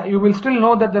day, yeah, you will still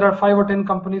know that there are 5 or 10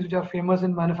 companies which are famous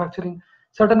in manufacturing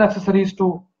certain accessories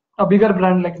to a bigger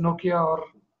brand like Nokia or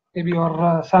maybe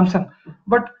Samsung.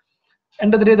 But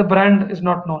end of the day, the brand is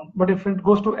not known. But if it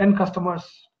goes to end customers,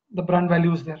 the brand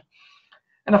value is there.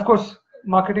 And of course,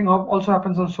 marketing also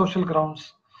happens on social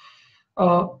grounds.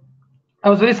 I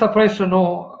was very surprised to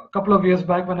know a couple of years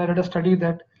back when I read a study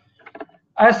that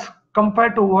as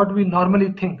compared to what we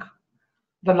normally think,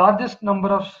 the largest number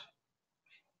of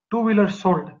two-wheelers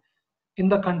sold in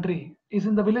the country is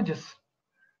in the villages.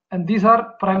 And these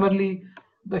are primarily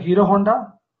the Hero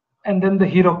Honda and then the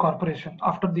Hero Corporation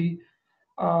after the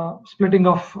splitting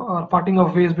of parting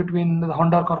of ways between the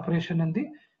Honda Corporation and the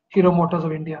Hero Motors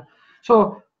of India.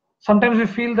 So sometimes we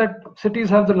feel that cities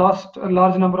have the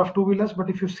large number of two-wheelers, but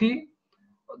if you see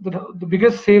the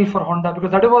biggest sale for Honda, because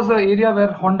that was the area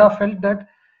where Honda felt that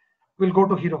will go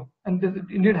to Hero, and it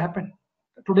indeed happened.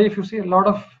 Today, if you see a lot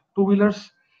of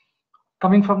two-wheelers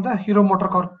coming from the Hero Motor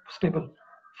Corp stable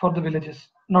for the villages,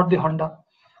 not the Honda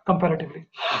comparatively.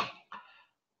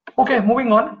 Okay,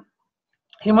 moving on.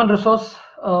 Human resource,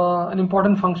 an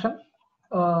important function.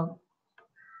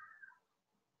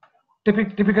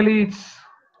 Typically,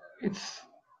 it's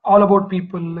all about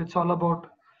people. It's all about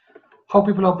how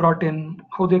people are brought in,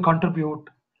 how they contribute,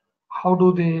 how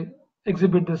do they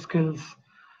exhibit their skills,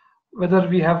 whether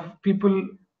we have people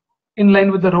in line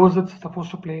with the roles it's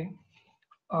supposed to play.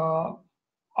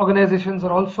 Organizations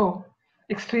are also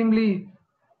extremely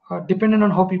dependent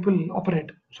on how people operate.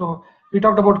 So we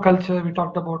talked about culture, we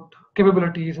talked about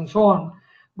capabilities and so on,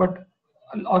 but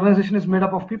an organization is made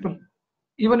up of people.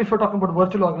 Even if you're talking about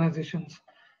virtual organizations,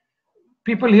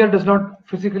 people here does not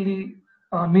physically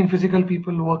mean physical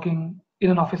people working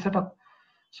in an office setup.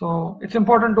 So it's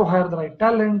important to hire the right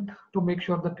talent, to make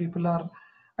sure that people are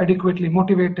adequately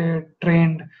motivated,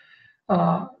 trained.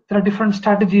 There are different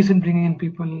strategies in bringing in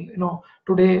people.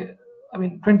 Today,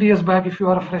 20 years back, if you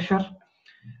are a fresher,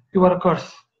 you are a curse.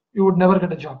 You would never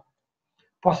get a job.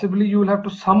 Possibly you will have to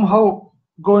somehow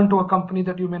go into a company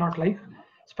that you may not like,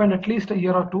 spend at least a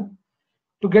year or two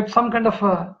to get some kind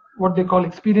of what they call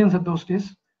experience at those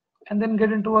days, and then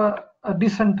get into a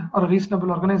decent or a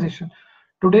reasonable organization.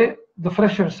 Today, the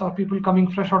freshers or people coming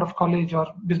fresh out of college or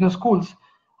business schools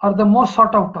are the most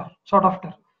sought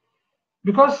after,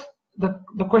 because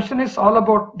the question is all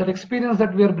about that experience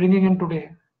that we are bringing in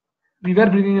today, we were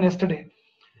bringing in yesterday,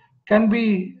 can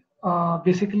be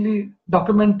basically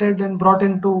documented and brought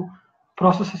into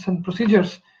processes and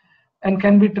procedures, and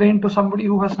can be trained to somebody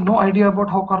who has no idea about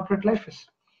how corporate life is.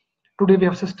 Today we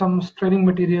have systems, training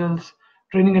materials,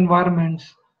 training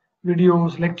environments,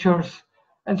 videos, lectures,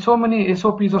 and so many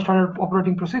SOPs or standard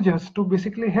operating procedures to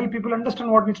basically help people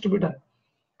understand what needs to be done.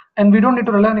 And we don't need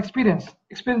to rely on experience.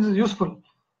 Experience is useful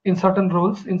in certain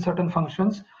roles, in certain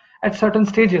functions, at certain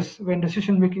stages when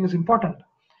decision making is important.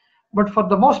 But for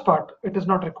the most part, it is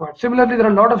not required. Similarly, there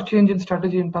are a lot of change in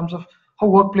strategy in terms of how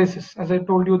workplaces, as I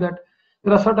told you, that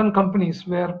there are certain companies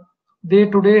where they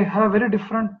today have a very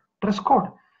different dress code.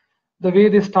 The way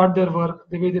they start their work,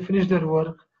 the way they finish their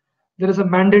work, there is a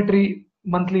mandatory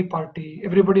monthly party.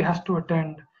 Everybody has to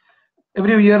attend.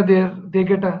 Every year they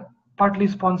get a partly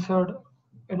sponsored,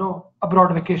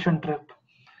 abroad vacation trip.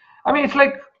 It's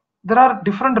like there are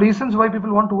different reasons why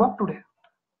people want to work today.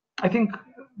 I think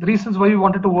the reasons why we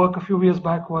wanted to work a few years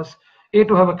back was A,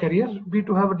 to have a career, B,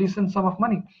 to have a decent sum of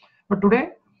money. But today,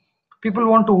 people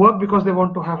want to work because they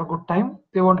want to have a good time.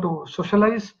 They want to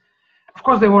socialize. Of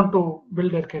course, they want to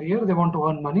build their career. They want to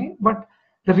earn money. But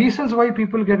the reasons why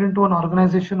people get into an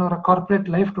organization or a corporate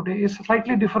life today is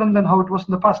slightly different than how it was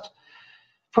in the past.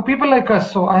 For people like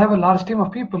us, so I have a large team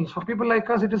of people. For people like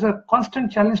us, it is a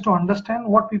constant challenge to understand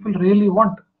what people really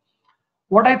want.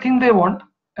 What I think they want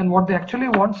and what they actually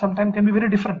want sometimes can be very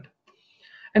different.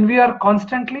 And we are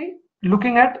constantly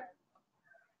looking at,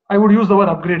 I would use the word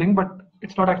upgrading, but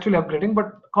it's not actually upgrading,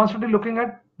 but constantly looking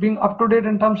at being up to date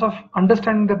in terms of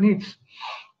understanding their needs.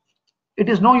 It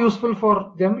is no useful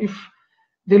for them if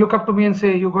they look up to me and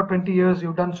say, you got 20 years,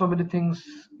 you've done so many things,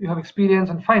 you have experience,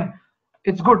 and fine.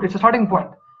 It's good, it's a starting point.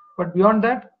 But beyond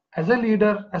that, as a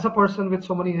leader, as a person with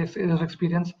so many years of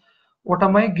experience, what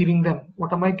am I giving them?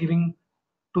 What am I giving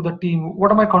to the team?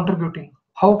 What am I contributing?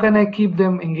 How can I keep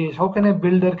them engaged? How can I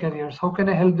build their careers? How can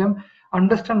I help them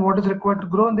understand what is required to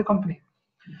grow in the company?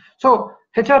 So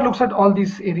HR looks at all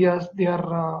these areas. They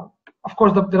are, of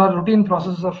course, there are routine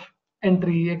processes of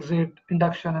entry, exit,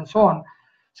 induction, and so on.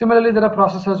 Similarly, there are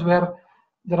processes where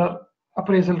there are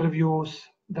appraisal reviews,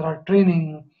 there are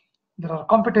training, there are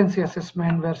competency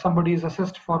assessment where somebody is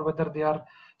assessed for whether they are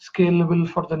scalable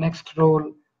for the next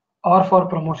role or for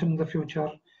promotion in the future,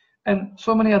 and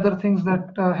so many other things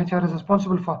that HR is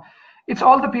responsible for. It's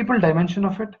all the people dimension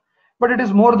of it, but it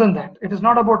is more than that. It is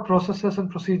not about processes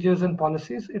and procedures and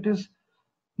policies. It is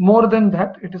more than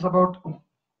that. It is about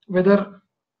whether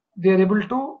they are able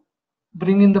to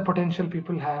bring in the potential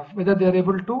people have, whether they are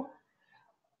able to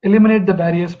eliminate the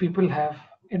barriers people have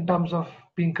in terms of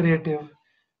being creative,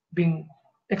 being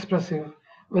expressive,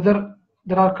 whether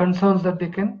there are concerns that they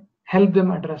can help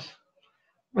them address,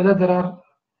 whether there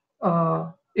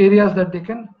are areas that they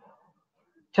can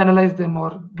channelize them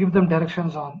or give them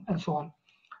directions on, and so on.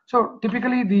 So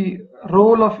typically the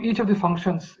role of each of the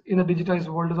functions in a digitized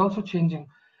world is also changing.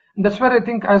 And that's where I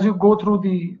think as you go through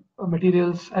the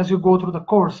materials, as you go through the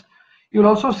course, you'll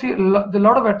also see a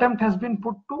lot of attempt has been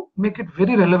put to make it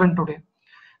very relevant today.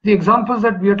 The examples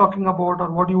that we are talking about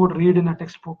or what you would read in a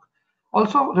textbook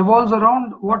also revolves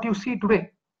around what you see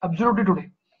today, absolutely today.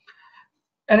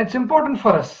 And it's important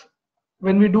for us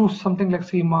when we do something like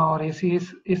CIMA or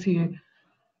ACCA,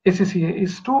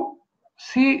 is to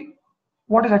see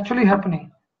what is actually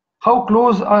happening. How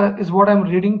close is what I'm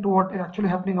reading to what is actually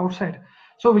happening outside.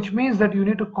 So which means that you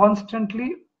need to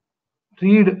constantly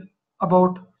read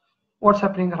about what's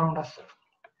happening around us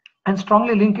and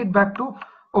strongly link it back to,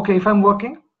 okay, if I'm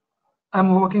working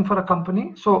for a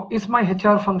company, so is my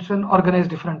HR function organized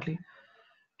differently?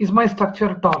 Is my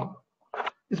structure tall?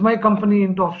 Is my company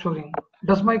into offshoring?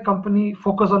 Does my company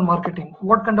focus on marketing?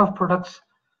 What kind of products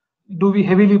do we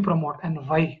heavily promote and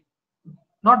why?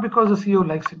 Not because the CEO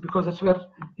likes it, because that's where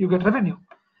you get revenue,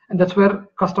 and that's where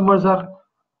customers are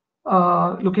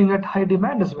looking at high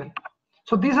demand as well.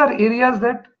 So these are areas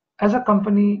that as a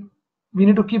company we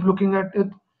need to keep looking at it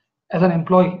as an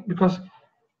employee, because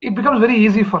it becomes very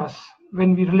easy for us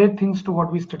when we relate things to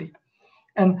what we study.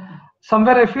 And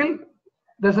somewhere I feel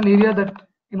there's an area that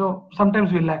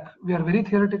sometimes we lack. We are very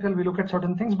theoretical, we look at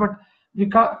certain things, but we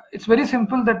can't. It's very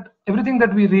simple that everything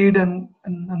that we read and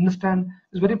understand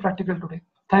is very practical today,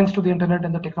 thanks to the internet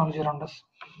and the technology around us.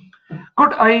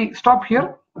 Good, I stop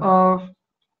here.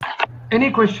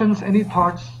 Any questions, any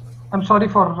thoughts? I'm sorry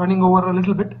for running over a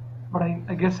little bit, but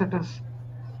I guess it is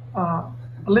a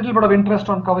little bit of interest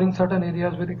on covering certain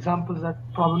areas with examples that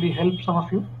probably help some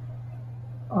of you.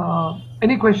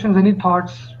 Any questions, any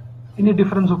thoughts, any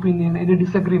different opinion, any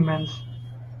disagreements,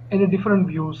 any different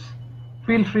views?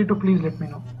 Feel free to please let me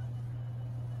know.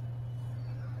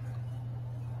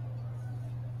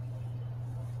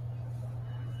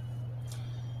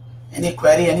 Any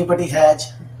query anybody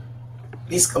has,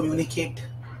 please communicate.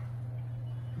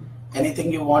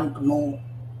 Anything you want to know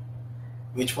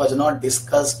which was not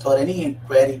discussed or any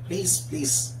inquiry,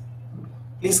 please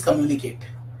communicate.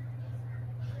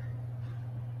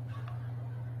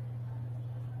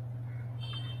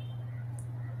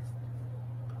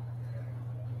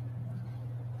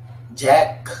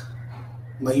 Jack,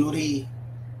 Mayuri,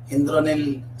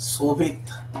 Indranil, Sobhit.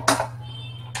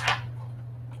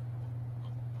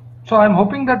 So I'm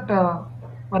hoping that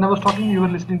when I was talking, you were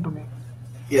listening to me.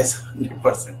 Yes,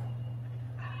 100%.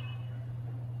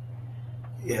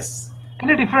 Yes.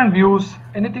 Any different views?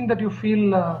 Anything that you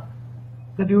feel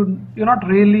that you're not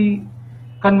really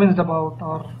convinced about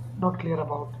or not clear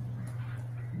about?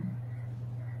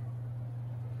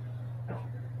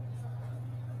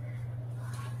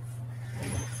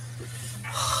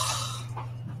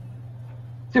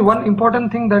 See, one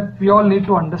important thing that we all need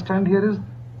to understand here is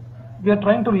we are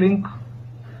trying to link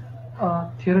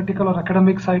theoretical or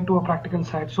academic side to a practical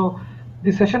side. So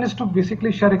the session is to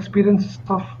basically share experiences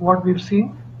of what we've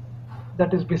seen,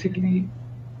 that is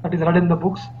read in the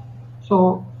books.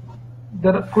 So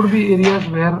there could be areas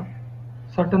where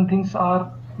certain things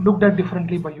are looked at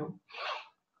differently by you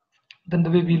than the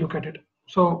way we look at it.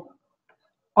 So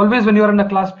always when you are in a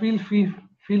class, feel free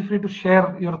to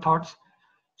share your thoughts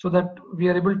so that we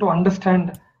are able to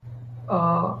understand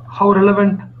how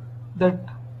relevant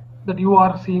that you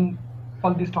are seeing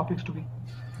all these topics to be.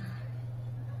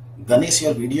 Ganesh,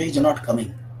 your video is not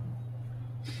coming.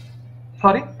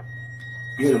 Sorry?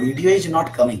 Your video is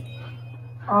not coming.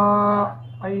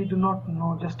 I do not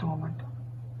know. Just a moment.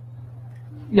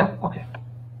 Yeah, okay.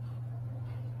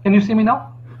 Can you see me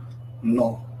now?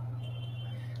 No.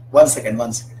 One second.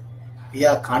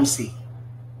 Yeah, can't see.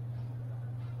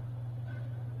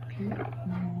 Okay.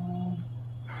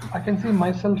 I can see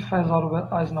myself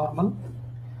as normal.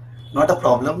 Not a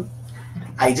problem.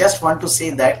 I just want to say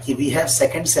that we have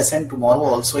second session tomorrow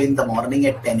also in the morning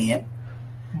at 10 a.m.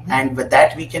 And with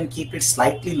that we can keep it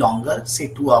slightly longer, say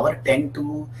 2 hours, 10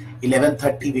 to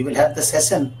 11:30 we will have the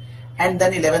session, and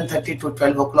then 11:30 to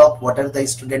 12 o'clock whatever the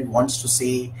student wants to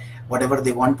say, whatever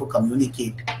they want to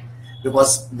communicate,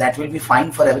 because that will be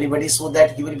fine for everybody, so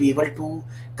that you will be able to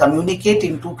communicate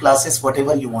in 2 classes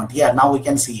whatever you want. Yeah, now we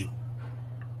can see you.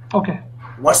 Okay.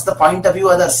 What's the point of view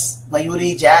others?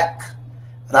 Mayuri, Jack,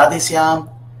 Radhishyam,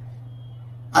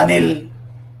 Anil,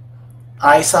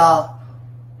 Aisa,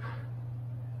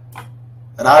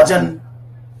 Rajan,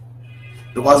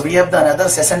 because we have the another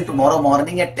session tomorrow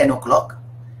morning at 10 o'clock,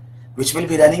 which will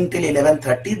be running till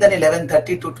 11:30. Then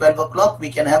 11:30 to 12 o'clock, we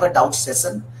can have a doubt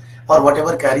session or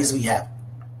whatever queries we have.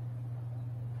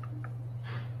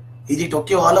 Is it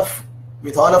okay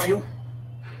with all of you?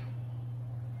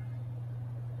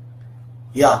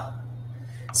 Yeah.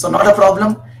 So not a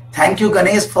problem. Thank you,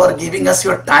 Ganesh, for giving us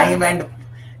your time. And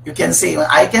you can say,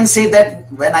 I can say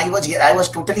that when I was here, I was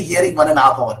totally hearing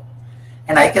 1.5 hours.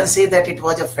 And I can say that it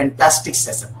was a fantastic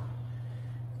session,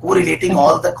 correlating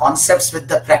all the concepts with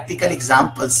the practical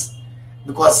examples,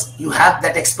 because you have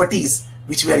that expertise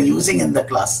which we are using in the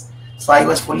class. So I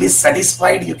was fully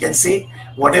satisfied, you can say,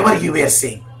 whatever you were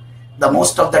saying. The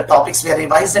most of the topics were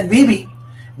revised, and maybe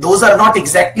those are not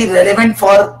exactly relevant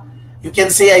for, you can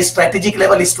say, a strategic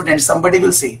level student, somebody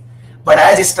will say. But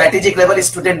as a strategic level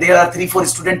student, there are 3-4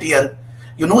 students here.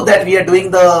 You know that we are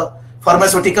doing the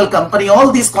pharmaceutical company.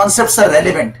 All these concepts are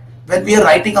relevant when we are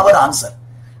writing our answer.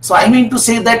 So I mean to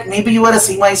say that maybe you are a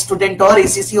CIMA student or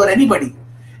ACC or anybody.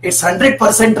 It's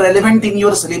 100% relevant in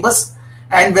your syllabus.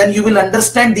 And when you will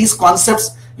understand these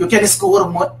concepts, you can score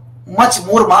much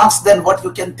more marks than what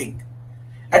you can think.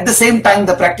 At the same time,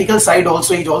 the practical side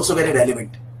also is also very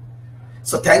relevant.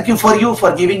 So thank you for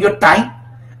giving your time,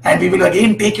 and we will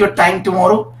again take your time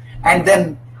tomorrow, and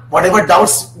then whatever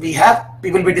doubts we have,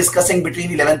 we will be discussing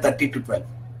between 11:30 to 12.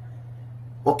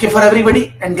 Okay for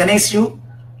everybody? And Ganesh, you?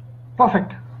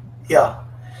 Perfect. Yeah.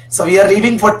 So we are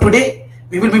leaving for today.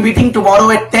 We will be meeting tomorrow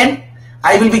at 10.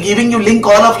 I will be giving you link,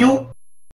 all of you.